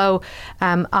follow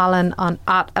Alan on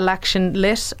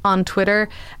 @ElectionLit on Twitter.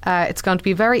 It's going to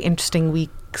be a very interesting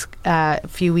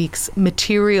few weeks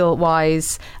material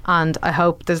wise, and I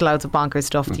hope there's loads of bonkers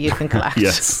stuff that you can collect.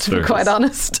 Yes, to be there quite is.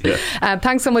 honest. Yeah.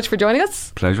 Thanks so much for joining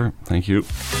us. Pleasure. Thank you.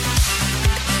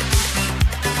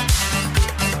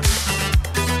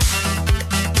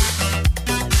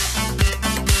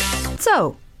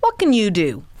 So, what can you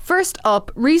do? First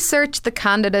up, research the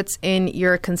candidates in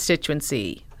your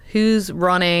constituency. Who's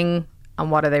running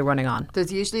and what are they running on?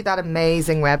 There's usually that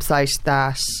amazing website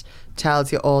that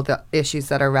tells you all the issues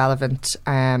that are relevant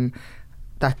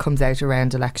that comes out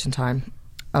around election time,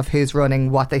 of who's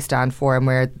running, what they stand for, and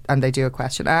where, and they do a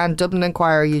question. And Dublin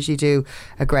Inquirer usually do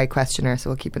a great questionnaire, so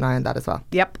we'll keep an eye on that as well.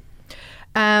 Yep.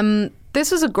 This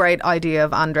was a great idea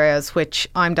of Andrea's, which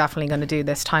I'm definitely going to do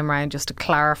this time around, just to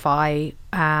clarify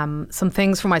some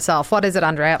things for myself. What is it,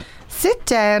 Andrea? Sit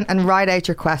down and write out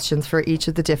your questions for each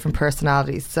of the different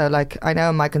personalities. So, like, I know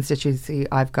in my constituency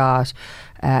I've got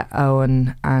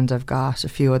Owen, and I've got a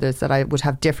few others that I would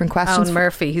have different questions. Owen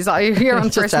Murphy. You're on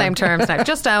Just first name Owen. terms now.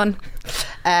 Just Owen.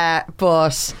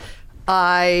 But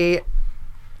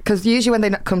because usually when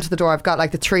they come to the door, I've got like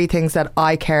the 3 things that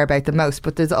I care about the most,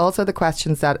 but there's also the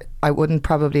questions that I wouldn't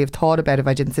probably have thought about if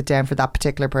I didn't sit down for that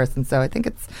particular person. So I think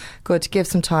it's good to give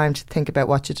some time to think about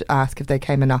what you'd ask if they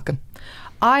came a knocking.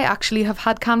 I actually have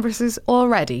had canvassers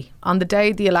already. On the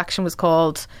day the election was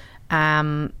called,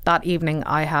 that evening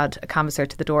I had a canvasser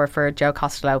to the door for Joe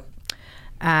Costello.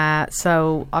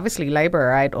 So obviously Labour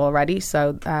are out already.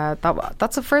 So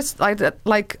that's a first. I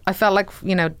felt like,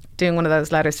 doing one of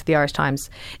those letters to the Irish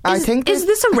Times. Is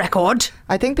this a record?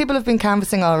 I think people have been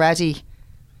canvassing already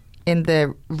in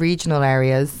the regional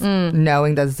areas,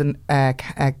 knowing there's an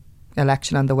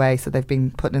election on the way, so they've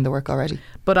been putting in the work already.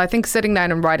 But I think sitting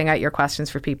down and writing out your questions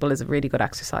for people is a really good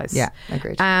exercise. Yeah,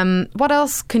 agreed. What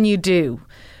else can you do?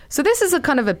 So this is a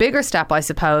kind of a bigger step, I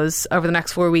suppose, over the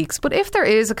next 4 weeks. But if there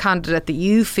is a candidate that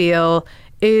you feel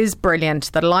is brilliant,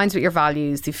 that aligns with your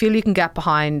values, that you feel you can get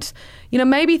behind,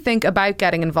 maybe think about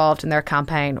getting involved in their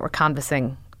campaign or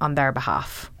canvassing on their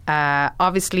behalf.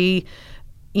 Obviously,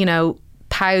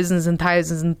 thousands and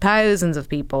thousands and thousands of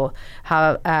people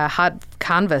have had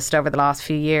canvassed over the last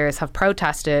few years, have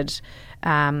protested,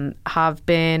 have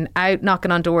been out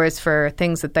knocking on doors for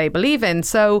things that they believe in.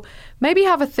 So maybe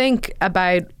have a think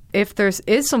about if there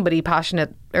is somebody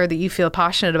passionate or that you feel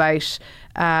passionate about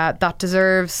that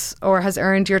deserves or has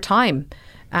earned your time.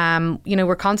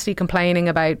 We're constantly complaining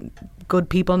about good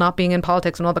people not being in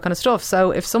politics and all that kind of stuff.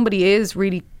 So if somebody is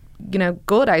really,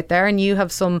 good out there and you have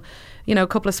some, a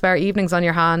couple of spare evenings on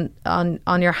your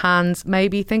hands,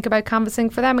 maybe think about canvassing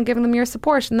for them and giving them your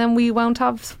support, and then we won't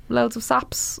have loads of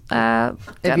saps.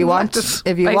 If you want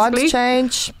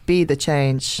change, be the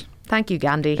change. Thank you,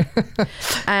 Gandhi.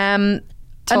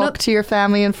 Talk to your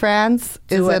family and friends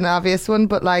is an obvious one,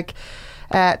 but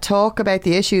talk about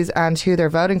the issues and who they're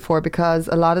voting for, because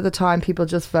a lot of the time people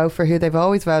just vote for who they've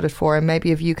always voted for, and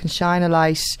maybe if you can shine a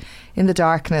light in the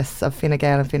darkness of Fine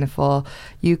Gael and Fianna Fáil,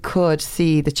 you could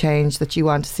see the change that you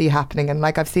want to see happening. And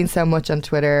I've seen so much on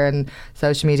Twitter and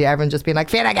social media, everyone just being like,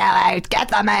 Fine Gael out, get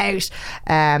them out.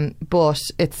 But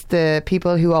it's the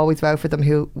people who always vote for them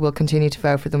who will continue to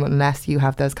vote for them unless you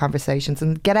have those conversations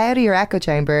and get out of your echo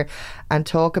chamber and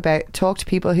talk to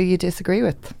people who you disagree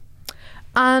with.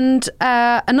 And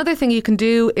another thing you can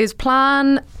do is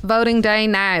plan voting day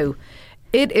now.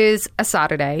 It is a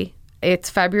Saturday.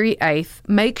 It's February 8th.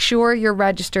 Make sure you're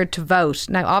registered to vote.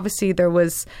 Now, obviously, there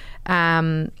was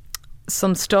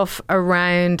some stuff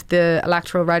around the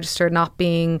electoral register not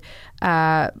being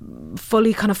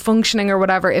fully kind of functioning or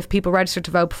whatever. If people register to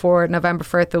vote before November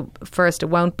 1st, it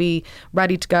won't be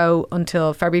ready to go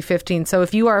until February 15th. So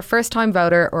if you are a first-time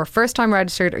voter or first-time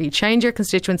registered, or you change your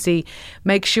constituency,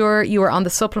 make sure you are on the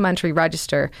supplementary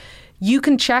register. You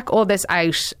can check all this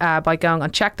out by going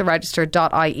on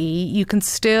checktheregister.ie. You can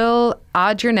still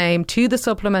add your name to the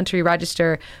supplementary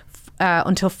register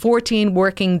until 14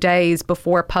 working days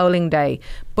before polling day.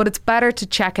 But it's better to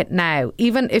check it now.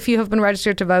 Even if you have been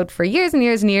registered to vote for years and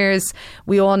years and years,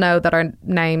 we all know that our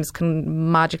names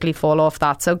can magically fall off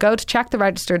that. So go to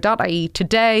checktheregister.ie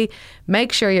today.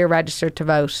 Make sure you're registered to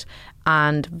vote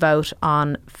and vote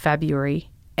on February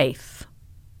 8th.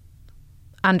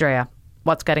 Andrea,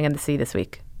 what's getting in the sea this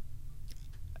week?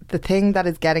 The thing that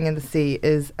is getting in the sea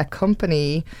is a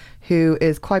company who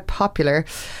is quite popular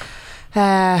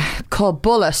called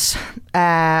Bullet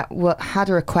had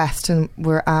a request and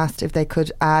were asked if they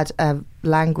could add a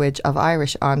language of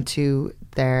Irish onto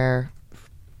their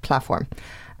platform.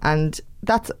 And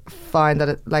that's fine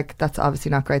that that's obviously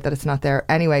not great that it's not there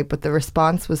anyway, but the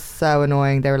response was so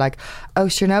annoying. They were like, oh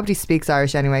sure, nobody speaks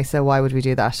Irish anyway, so why would we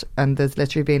do that? And there's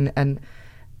literally been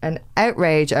an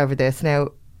outrage over this. Now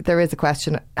there is a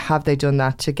question, have they done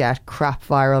that to get crap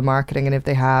viral marketing? And if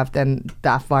they have, then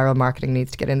that viral marketing needs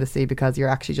to get in the sea, because you're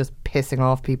actually just pissing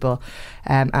off people.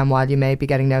 And while you may be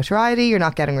getting notoriety, you're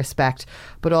not getting respect.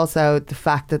 But also the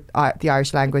fact that the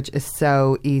Irish language is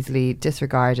so easily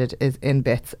disregarded is in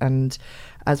bits. And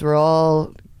as we're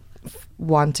all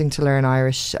wanting to learn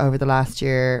Irish over the last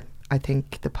year, I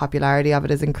think the popularity of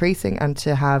it is increasing, and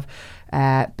to have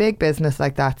big business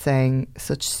like that saying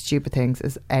such stupid things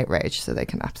is outrage, so they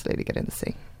can absolutely get in the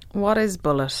sea. What is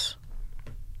Bullet?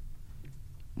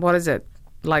 What is it?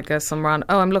 Like some random...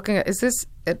 Oh, I'm looking at... Is this...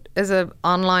 It is a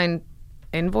online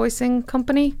invoicing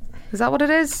company? Is that what it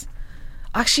is?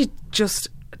 Actually, just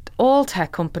all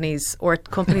tech companies, or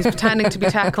companies pretending to be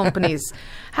tech companies.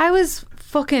 How is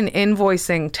fucking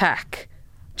invoicing tech?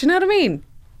 Do you know what I mean?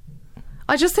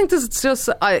 I just think this is just...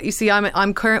 you see,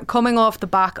 I'm coming off the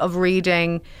back of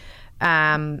reading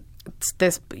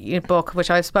this book, which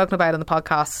I've spoken about on the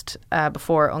podcast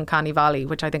before, Uncanny Valley,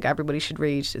 which I think everybody should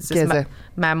read. It's this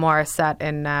memoir set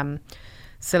in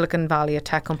Silicon Valley of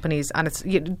tech companies, and it's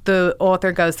the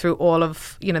author goes through all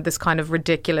of this kind of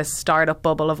ridiculous startup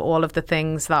bubble of all of the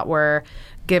things that were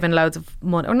given loads of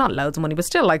money, or not loads of money, but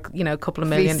still like a couple of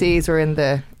million. VCs were in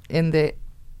the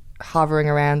hovering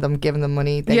around them, giving them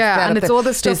money. And it's all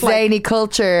this stuff the zany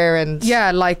culture, and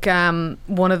like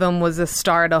one of them was a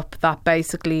startup that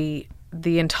basically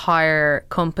the entire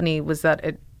company was that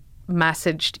it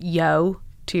messaged yo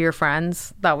to your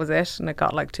friends. That was it, and it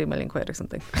got like 2 million quid or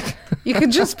something. You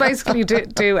can just basically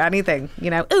do anything,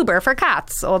 Uber for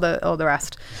cats, all the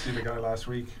rest. See the guy last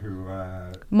week who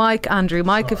Mike,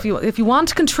 if you want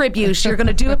to contribute, you're going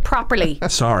to do it properly.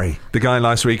 Sorry, the guy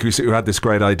last week who had this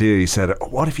great idea. He said,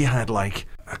 what if you had like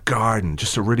a garden,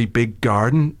 just a really big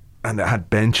garden, and it had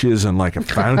benches and like a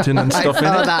fountain and stuff in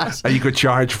it, and you could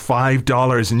charge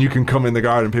 $5 and you can come in the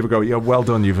garden. People go, yeah, well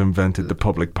done, you've invented the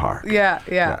public park.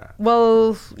 Yeah.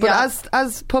 Well, but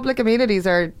as public amenities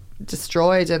are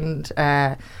destroyed and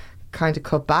kind of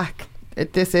cut back,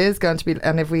 this is going to be,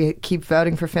 and if we keep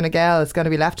voting for Fine Gael, it's going to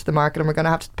be left to the market, and we're going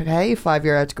to have to pay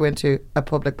 €5 to go into a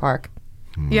public park.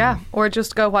 Yeah, or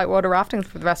just go whitewater rafting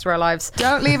for the rest of our lives.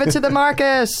 Don't leave it to the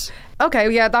market. Okay,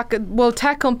 yeah,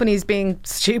 tech companies being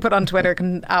stupid on Twitter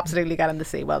can absolutely get in the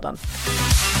sea. Well done.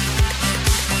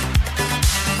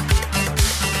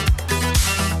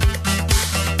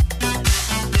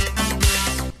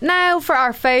 Now for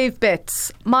our fave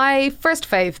bits. My first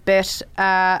fave bit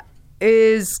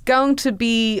is going to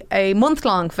be a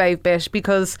month-long fave bit,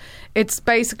 because it's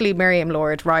basically Miriam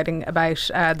Lord writing about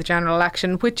the general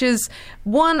election, which is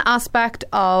one aspect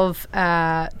of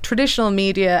traditional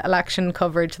media election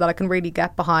coverage that I can really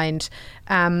get behind.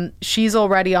 She's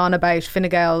already on about Fine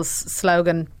Gael's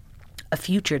slogan, a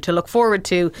future to look forward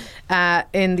to,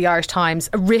 in the Irish Times.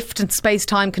 A rift in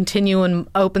space-time continuum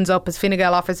opens up as Fine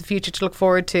Gael offers a future to look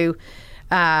forward to.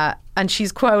 And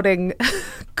she's quoting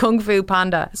Kung Fu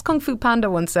Panda. As Kung Fu Panda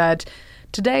once said,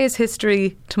 today is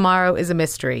history, tomorrow is a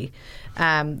mystery.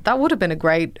 That would have been a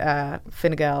great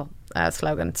Fine Gael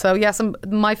slogan. So yes,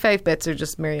 my fave bits are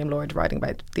just Miriam Lord writing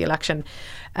about the election.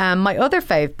 My other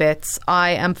fave bits,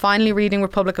 I am finally reading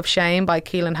Republic of Shame by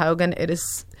Keelan Hogan. It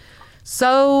is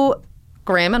so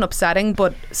grim and upsetting,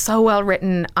 but so well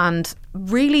written, and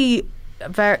really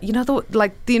very,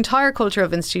 the entire culture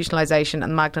of institutionalisation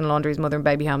and Magdalene Laundrie's Mother and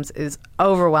Baby Homes is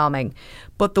overwhelming,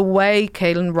 but the way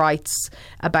Caelan writes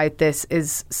about this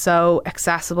is so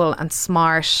accessible and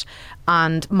smart,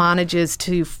 and manages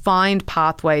to find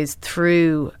pathways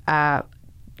through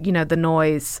the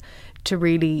noise to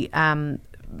really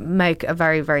make a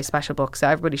very, very special book. So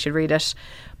everybody should read it.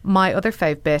 My other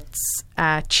fave bits,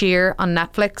 Cheer on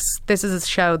Netflix. This is a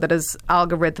show that is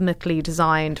algorithmically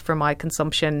designed for my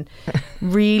consumption.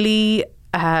 Really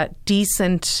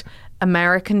decent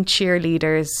American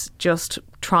cheerleaders just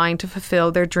trying to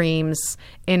fulfill their dreams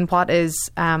in what is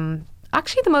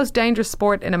actually the most dangerous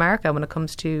sport in America when it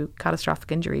comes to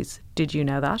catastrophic injuries. Did you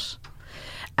know that?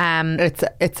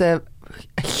 It's a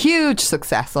huge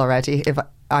success already. If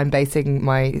I'm basing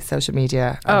my social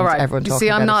media on everyone talking about it. You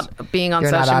see, I'm not being on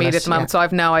social media at the moment, so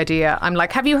I've no idea. I'm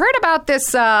like, have you heard about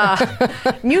this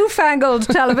newfangled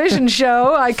television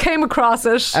show? I came across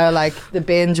it. Oh, like the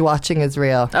binge watching is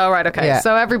real. Oh, right, okay. Yeah.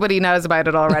 So everybody knows about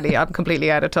it already. I'm completely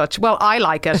out of touch. Well, I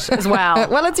like it as well.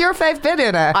 Well, it's your fave bit,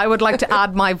 Una. I would like to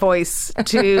add my voice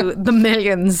to the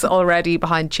millions already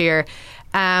behind Cheer.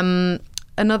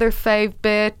 Another fave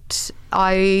bit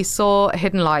I saw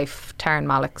Hidden Life, Taryn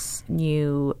Malick's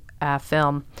new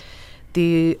film,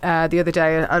 the other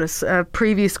day at a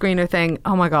preview screener thing.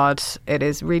 Oh my God, it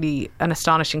is really an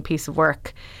astonishing piece of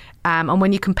work. And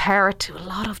when you compare it to a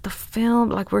lot of the film,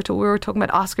 like we were talking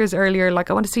about Oscars earlier, like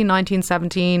I went to see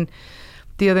 1917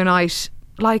 the other night.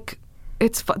 Like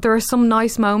there are some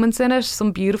nice moments in it,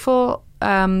 some beautiful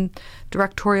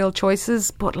directorial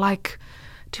choices, but like,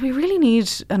 do we really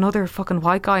need another fucking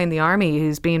white guy in the army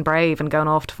who's being brave and going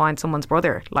off to find someone's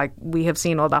brother? Like, we have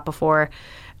seen all that before.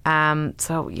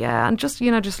 So yeah, and just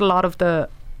a lot of the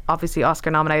obviously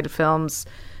Oscar nominated films,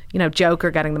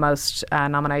 Joker getting the most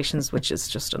nominations, which is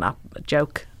just a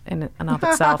joke in and of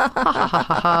itself.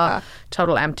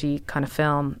 Total empty kind of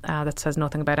film that says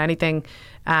nothing about anything.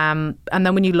 And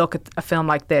then when you look at a film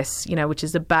like this, which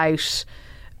is about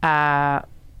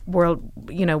World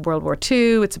War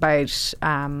II, it's about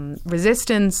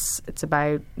resistance, it's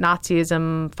about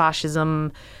Nazism,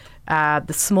 fascism,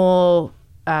 the small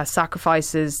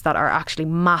sacrifices that are actually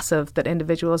massive that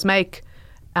individuals make,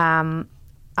 and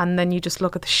then you just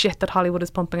look at the shit that Hollywood is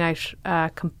pumping out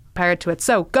compared to it.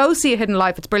 So go see A Hidden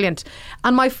Life, it's brilliant.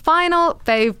 And my final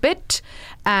fave bit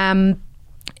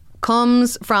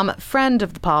comes from a friend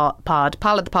of the pod,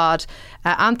 pal of the pod.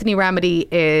 Anthony Remedy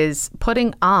is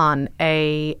putting on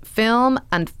a film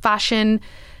and fashion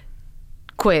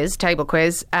table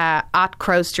quiz at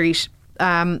Crow Street,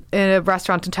 in a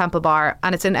restaurant in Temple Bar,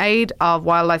 and it's in aid of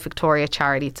Wildlife Victoria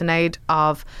charity. It's in aid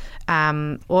of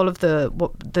all of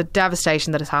the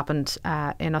devastation that has happened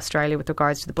in Australia with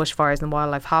regards to the bushfires and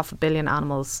wildlife. 500 million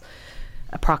animals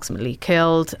approximately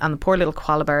killed, and the poor little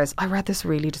koala bears. I read this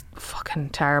really just fucking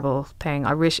terrible thing.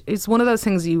 It's one of those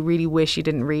things you really wish you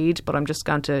didn't read, but I'm just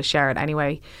going to share it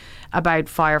anyway, about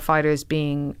firefighters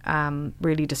being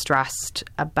really distressed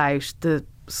about the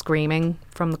screaming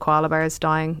from the koala bears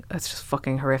dying. It's just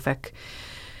fucking horrific.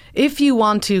 If you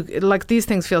want to, like, these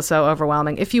things feel so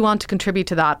overwhelming. If you want to contribute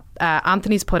to that,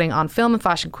 Anthony's putting on film and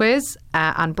fashion quiz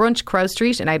and brunch Crow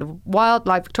Street in aid of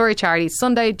Wildlife Victoria charity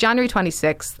Sunday, January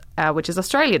 26th, which is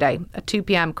Australia Day, at 2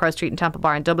 p.m. Crow Street in Temple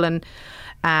Bar in Dublin.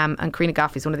 And Karina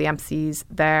Gaffey's one of the MCs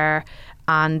there.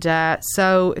 And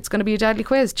so it's going to be a deadly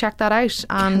quiz. Check that out.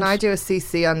 And can I do a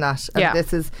CC on that? And yeah.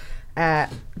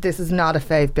 This is not a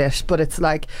fave bit, but it's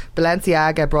like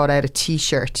Balenciaga brought out a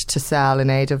T-shirt to sell in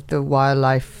aid of the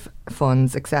wildlife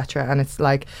funds, etc. And it's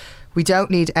like, we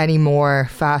don't need any more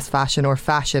fast fashion or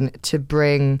fashion to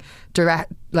bring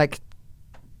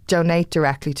donate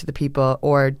directly to the people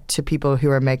or to people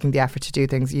who are making the effort to do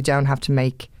things. You don't have to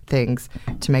make things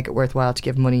to make it worthwhile to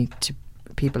give money to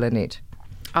people in need.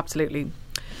 Absolutely.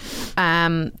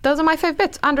 Those are my fave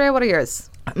bits. Andrea, what are yours?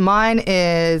 Mine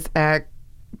is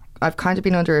I've kind of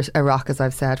been under a rock, as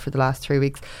I've said, for the last 3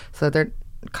 weeks, so they're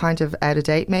kind of out of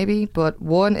date maybe, but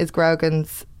one is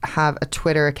Grogan's have a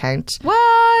Twitter account.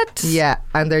 What? Yeah,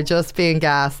 and they're just being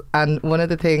gas, and one of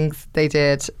the things they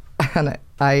did, and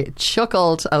I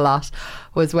chuckled a lot,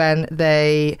 was when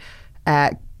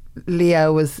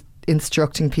Leo was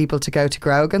instructing people to go to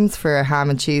Grogan's for a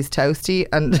ham and cheese toasty,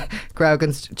 and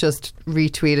Grogan's just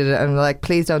retweeted it and were like,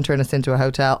 please don't turn us into a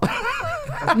hotel.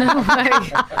 No way.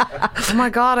 Oh my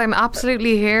God, I'm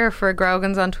absolutely here for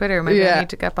Grogan's on Twitter. Maybe I need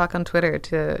to get back on Twitter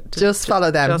to just follow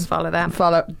them. Just follow them.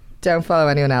 Don't follow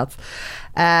anyone else.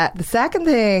 The second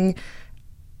thing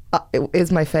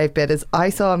is my fave bit, is I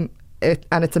saw it,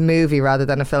 and it's a movie rather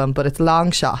than a film, but it's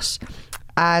Long Shot.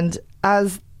 And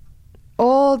as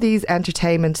all these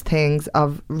entertainment things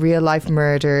of real life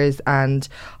murders and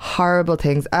horrible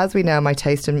things, as we know, my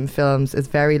taste in films is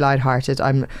very lighthearted.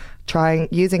 I'm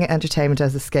using entertainment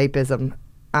as escapism,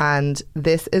 and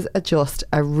this is just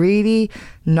a really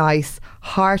nice,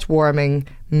 heartwarming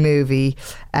movie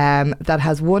that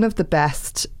has one of the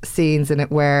best scenes in it,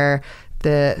 where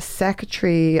the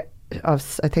Secretary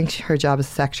of, I think her job is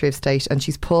Secretary of State, and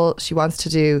she wants to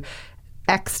do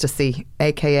ecstasy,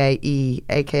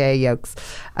 aka yokes,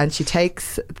 and she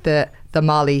takes the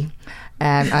Molly,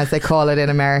 as they call it in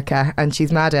America, and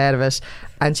she's mad out of it,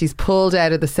 and she's pulled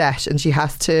out of the set, and she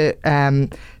has to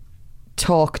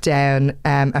talk down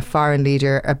a foreign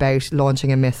leader about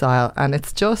launching a missile, and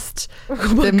it's just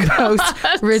the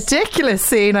most ridiculous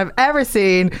scene I've ever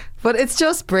seen, but it's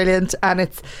just brilliant. And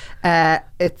it's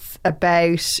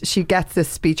about, she gets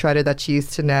this speechwriter that she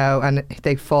used to know, and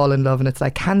they fall in love, and it's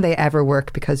like, can they ever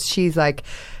work, because she's like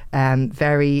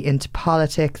very into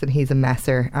politics and he's a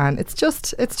messer, and it's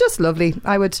just lovely.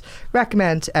 I would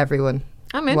recommend everyone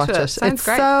I'm into watch it. it. Sounds it's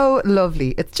great. So lovely.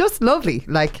 It's just lovely.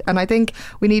 And I think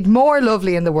we need more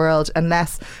lovely in the world and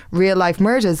less real life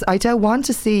murders. I don't want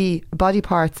to see body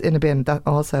parts in a bin.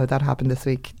 That happened this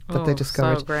week that they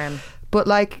discovered. So grim. But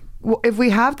if we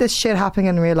have this shit happening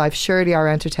in real life, surely our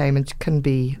entertainment can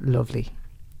be lovely.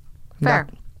 Fair.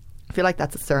 I feel like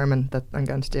that's a sermon that I'm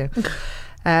going to do.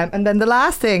 And then the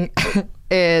last thing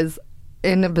is,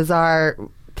 in a bizarre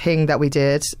thing that we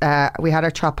did, we had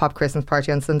our Trop Pop Christmas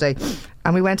party on Sunday,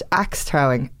 and we went axe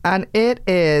throwing, and it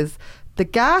is the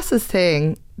gases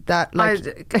thing that,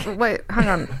 like, wait, hang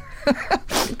on.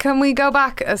 Can we go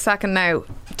back a second now?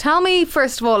 Tell me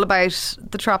first of all about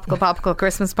the Tropical Popical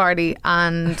Christmas party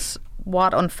and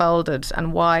what unfolded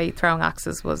and why throwing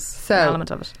axes was an element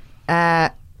of it.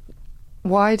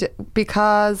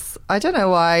 Because I don't know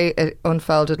why it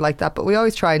unfolded like that, but we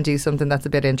always try and do something that's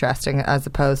a bit interesting as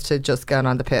opposed to just going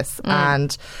on the piss.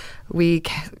 And we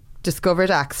discovered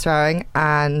axe throwing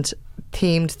and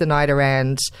themed the night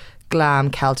around glam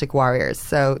Celtic warriors.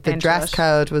 So the dress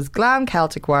code was glam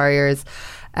Celtic warriors,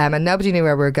 and nobody knew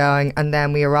where we were going. And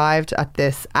then we arrived at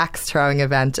this axe throwing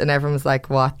event, and everyone was like,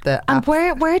 "What the?" And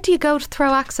where do you go to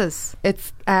throw axes?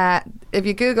 It's if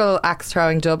you Google axe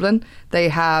throwing Dublin, they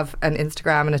have an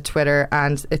Instagram and a Twitter,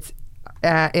 and it's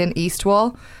in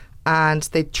Eastwall. And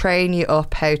they train you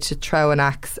up how to throw an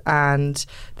axe, and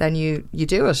then you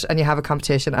do it, and you have a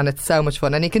competition, and it's so much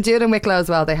fun. And you can do it in Wicklow as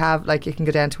well. They have, like, you can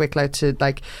go down to Wicklow to,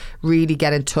 like, really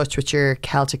get in touch with your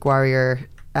Celtic warrior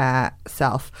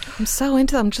self. I'm so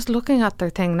into them. I'm just looking at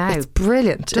their thing now. It's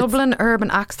brilliant. Dublin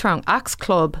Urban Axe Throwing. Axe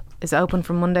Club is open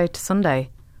from Monday to Sunday.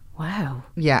 Wow.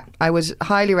 Yeah, I would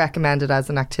highly recommend it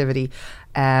as an activity.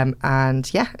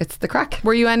 And yeah, it's the crack.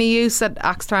 Were you any use at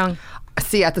axe throwing?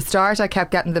 See, at the start, I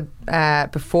kept getting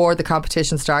before the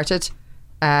competition started,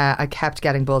 I kept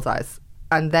getting bullseyes.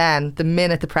 And then the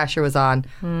minute the pressure was on,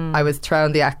 I was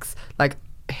throwing the axe, like,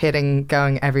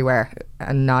 going everywhere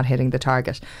and not hitting the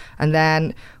target. And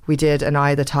then we did an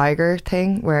Eye of the Tiger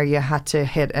thing where you had to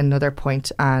hit another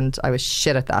point, and I was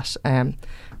shit at that.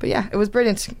 But yeah, it was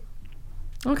brilliant.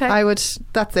 Okay.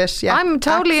 That's it. Yeah. I'm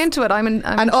totally into it. I'm and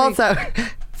intrigued. also,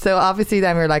 so obviously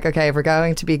then we were like, okay, if we're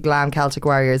going to be glam Celtic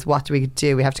warriors, what do we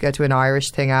do? We have to go to an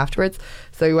Irish thing afterwards.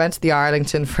 So we went to the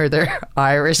Arlington for their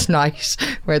Irish night,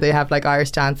 where they have, like, Irish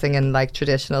dancing and, like,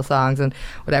 traditional songs and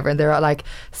whatever. And they're all like,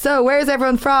 so where's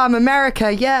everyone from?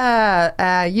 America, yeah.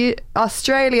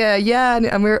 Australia, yeah.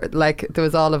 And we're like, there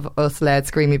was all of us loud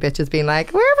screamy bitches being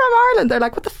like, we're from Ireland. They're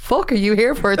like, what the fuck are you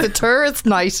here for? It's a tourist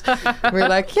night. We're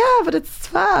like, yeah, but it's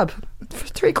fab.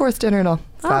 3-course dinner and all.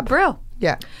 Fab. Oh, brill.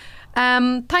 Yeah.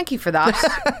 Thank you for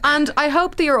that. And I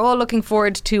hope that you're all looking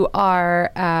forward to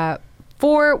our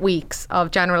 4 weeks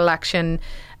of general election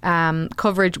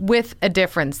coverage with a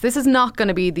difference. This is not going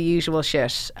to be the usual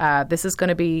shit. This is going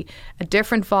to be a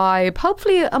different vibe,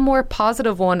 hopefully a more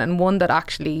positive one, and one that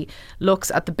actually looks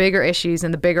at the bigger issues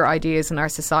and the bigger ideas in our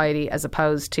society, as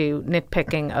opposed to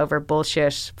nitpicking over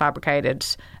bullshit, fabricated,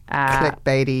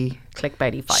 clickbaity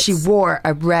fights. She wore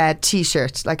a red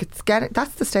t-shirt. Like,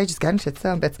 that's the stage it's getting to. It's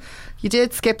so bits. You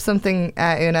did skip something,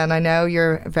 Una, and I know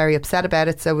you're very upset about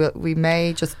it, so we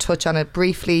may just touch on it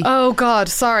briefly. Oh God,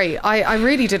 sorry. I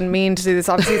really didn't mean to do this.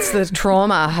 Obviously it's the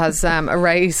trauma has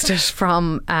erased it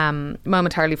from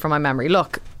momentarily from my memory.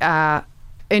 Look,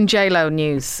 in JLo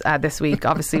news this week,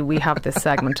 obviously we have this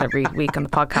segment every week on the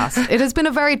podcast. It has been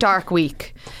a very dark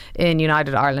week in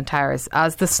United Ireland Towers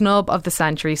as the snub of the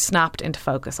century snapped into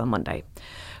focus on Monday,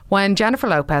 when Jennifer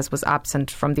Lopez was absent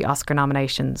from the Oscar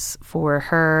nominations for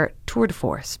her tour de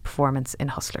force performance in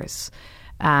Hustlers.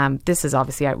 This is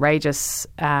obviously outrageous.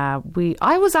 I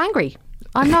was angry.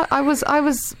 I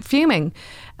was fuming.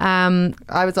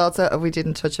 I was also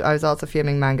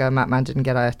fuming Mango and Mattman didn't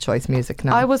get a choice music.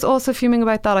 No, I was also fuming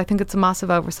about that. I think it's a massive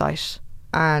oversight.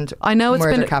 And I know it's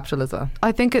Murder been Capital as well.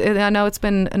 I know it's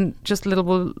been just a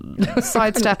little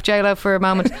sidestep JLo for a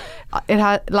moment.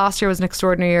 Last year was an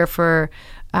extraordinary year for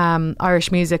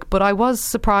Irish music, but I was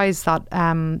surprised that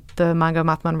the Mango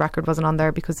Mattman record wasn't on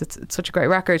there, because it's such a great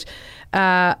record.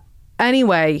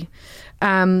 Anyway,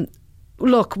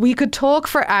 look, we could talk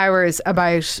for hours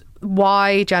about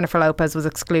why Jennifer Lopez was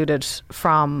excluded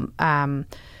from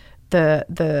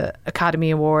the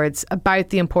Academy Awards, about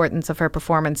the importance of her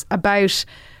performance, about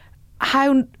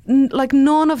how, like,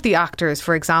 none of the actors,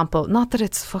 for example, not that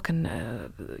it's fucking,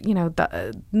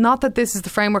 not that this is the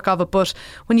framework of it, but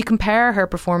when you compare her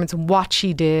performance and what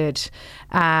she did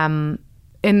in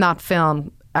that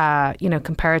film,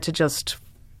 compare it to just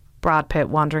Brad Pitt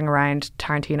wandering around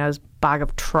Tarantino's bag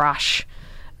of trash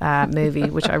movie,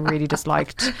 which I really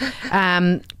disliked.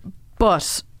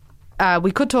 But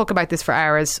we could talk about this for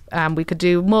hours. We could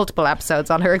do multiple episodes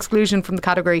on her exclusion from the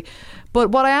category. But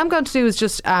what I am going to do is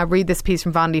just read this piece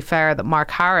from Vanity Fair that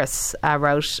Mark Harris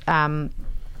wrote. And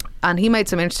he made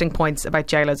some interesting points about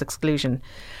JLo's exclusion.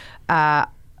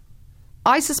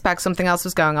 I suspect something else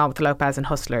was going on with Lopez and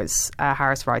Hustlers,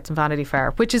 Harris writes in Vanity Fair,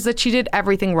 which is that she did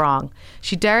everything wrong.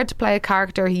 She dared to play a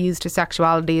character who used her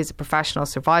sexuality as a professional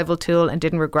survival tool and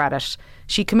didn't regret it.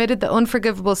 She committed the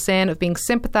unforgivable sin of being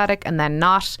sympathetic and then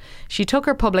not. She took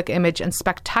her public image and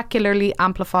spectacularly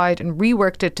amplified and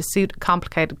reworked it to suit a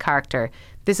complicated character.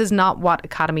 This is not what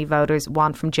Academy voters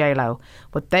want from J-Lo.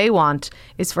 What they want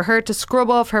is for her to scrub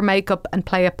off her makeup and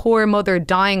play a poor mother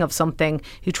dying of something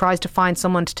who tries to find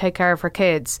someone to take care of her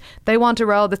kids. They want a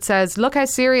role that says, look how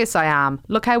serious I am.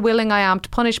 Look how willing I am to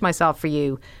punish myself for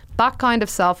you. That kind of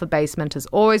self-abasement has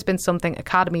always been something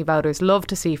Academy voters love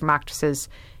to see from actresses.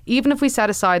 Even if we set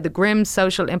aside the grim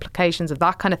social implications of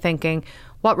that kind of thinking,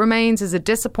 what remains is a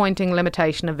disappointing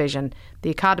limitation of vision. The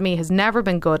Academy has never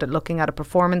been good at looking at a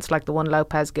performance like the one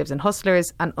Lopez gives in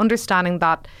Hustlers and understanding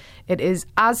that it is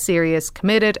as serious,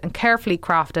 committed and carefully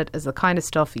crafted as the kind of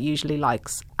stuff it usually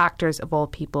likes. Actors of all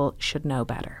people should know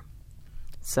better.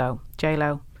 So,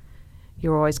 J-Lo,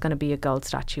 you're always going to be a gold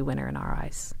statue winner in our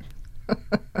eyes.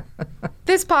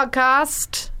 This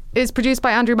podcast is produced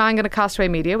by Andrew Mangan at Castaway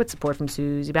Media with support from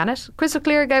Susie Bennett. Crystal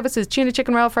Clear gave us his tuna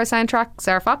chicken roll for our soundtrack.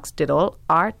 Sarah Fox did all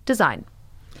our design.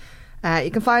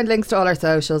 You can find links to all our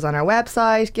socials on our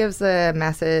website. Give us a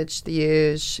message, the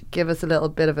usual. Give us a little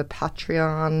bit of a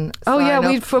Patreon. Oh yeah,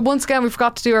 once again we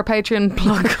forgot to do our Patreon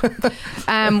plug.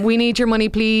 We need your money,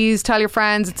 please. Tell your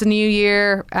friends it's a new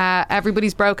year.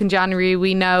 Everybody's broke in January,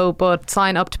 we know, but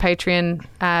sign up to Patreon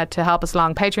to help us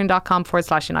along.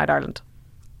 Patreon.com/Unite Ireland.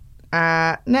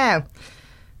 Now,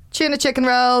 tuna chicken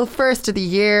roll, first of the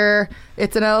year.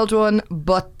 It's an old one,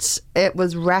 but it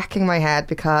was racking my head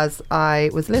because I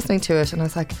was listening to it and I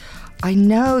was like, I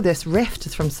know this riff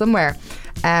is from somewhere.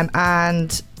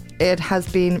 And it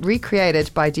has been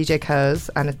recreated by DJ Coz,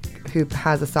 who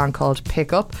has a song called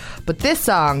Pick Up. But this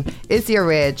song is the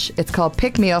orig. It's called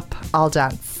Pick Me Up, I'll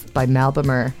Dance by Melba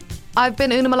Moore. I've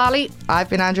been Una Mullally. I've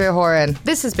been Andrea Horan.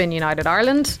 This has been United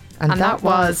Ireland. And that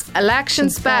was Election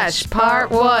Spesh Part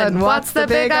 1. What's the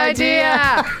big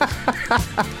idea?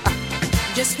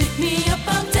 Just pick me up,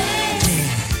 I'll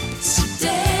dance.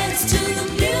 Dance to the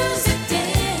music,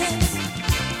 dance.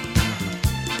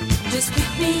 Just pick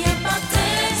me up, I'll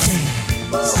dance.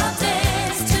 I'll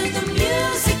dance to the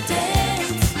music,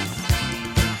 dance.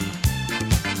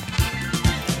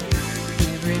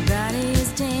 Everybody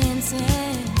is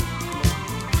dancing.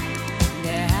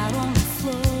 They're out on the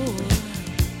floor.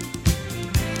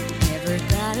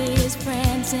 Everybody is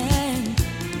prancing.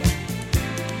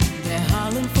 They're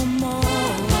hollering for more.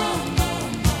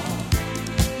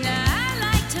 Now I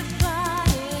like to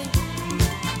party.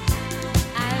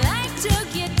 I like to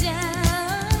get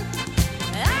down.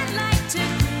 I like to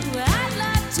move. I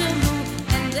love to move.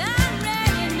 And I'm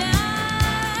ready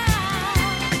now.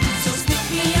 So pick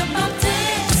me up, I'll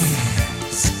dance.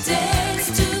 Dance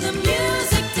to the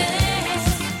music, dance.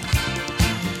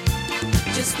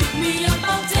 Just pick me up,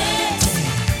 I'll dance.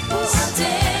 I'll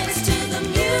dance to the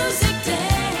music,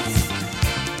 dance.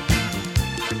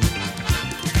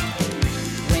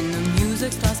 When the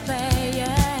music starts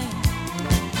playing,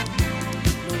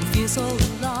 don't feel so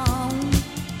alone.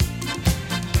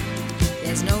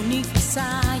 There's no need for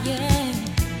sighing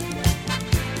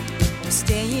or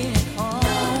staying at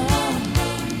home.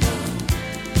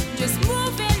 Just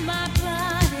moving my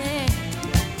body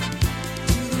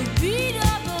to the beat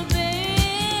of a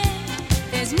band.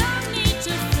 There's no need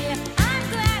to fear. I'm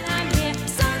glad I'm here.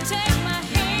 So take my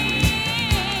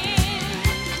hand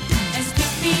and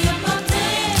pick me up, I'll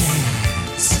dance.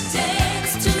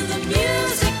 Dance to the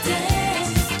music,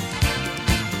 dance.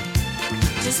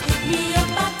 Just pick me up,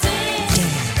 I'll dance.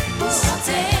 I'll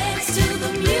dance to the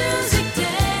music,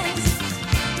 dance.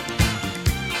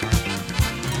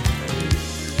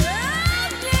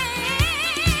 I'll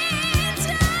dance,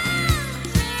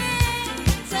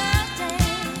 I'll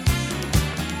dance.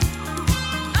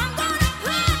 I'm gonna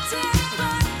party.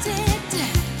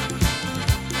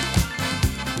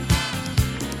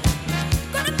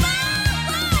 Gonna go,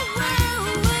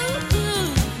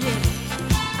 yeah.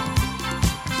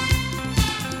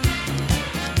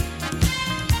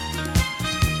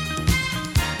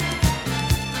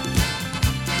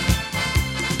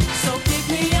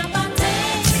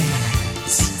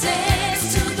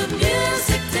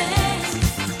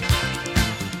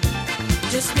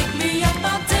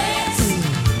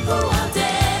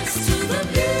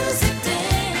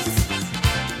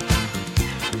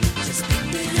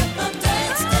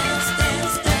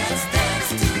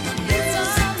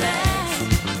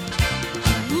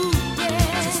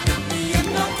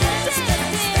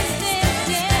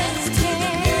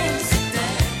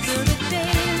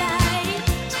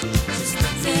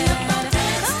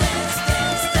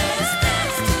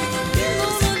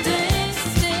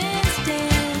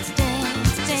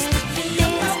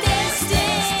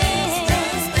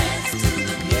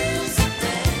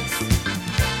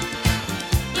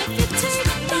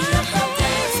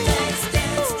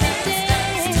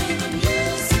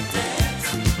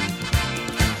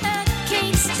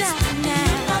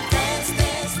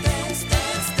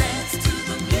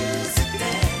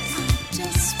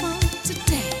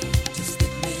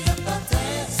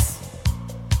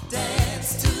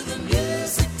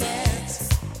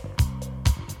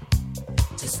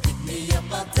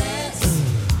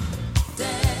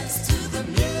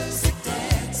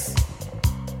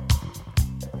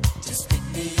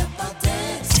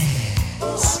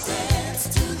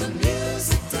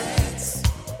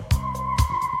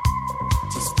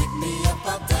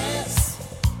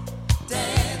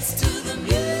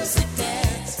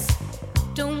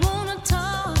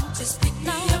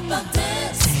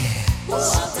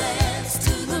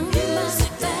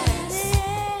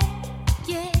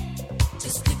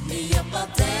 I'll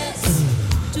dance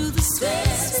to the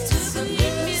steps.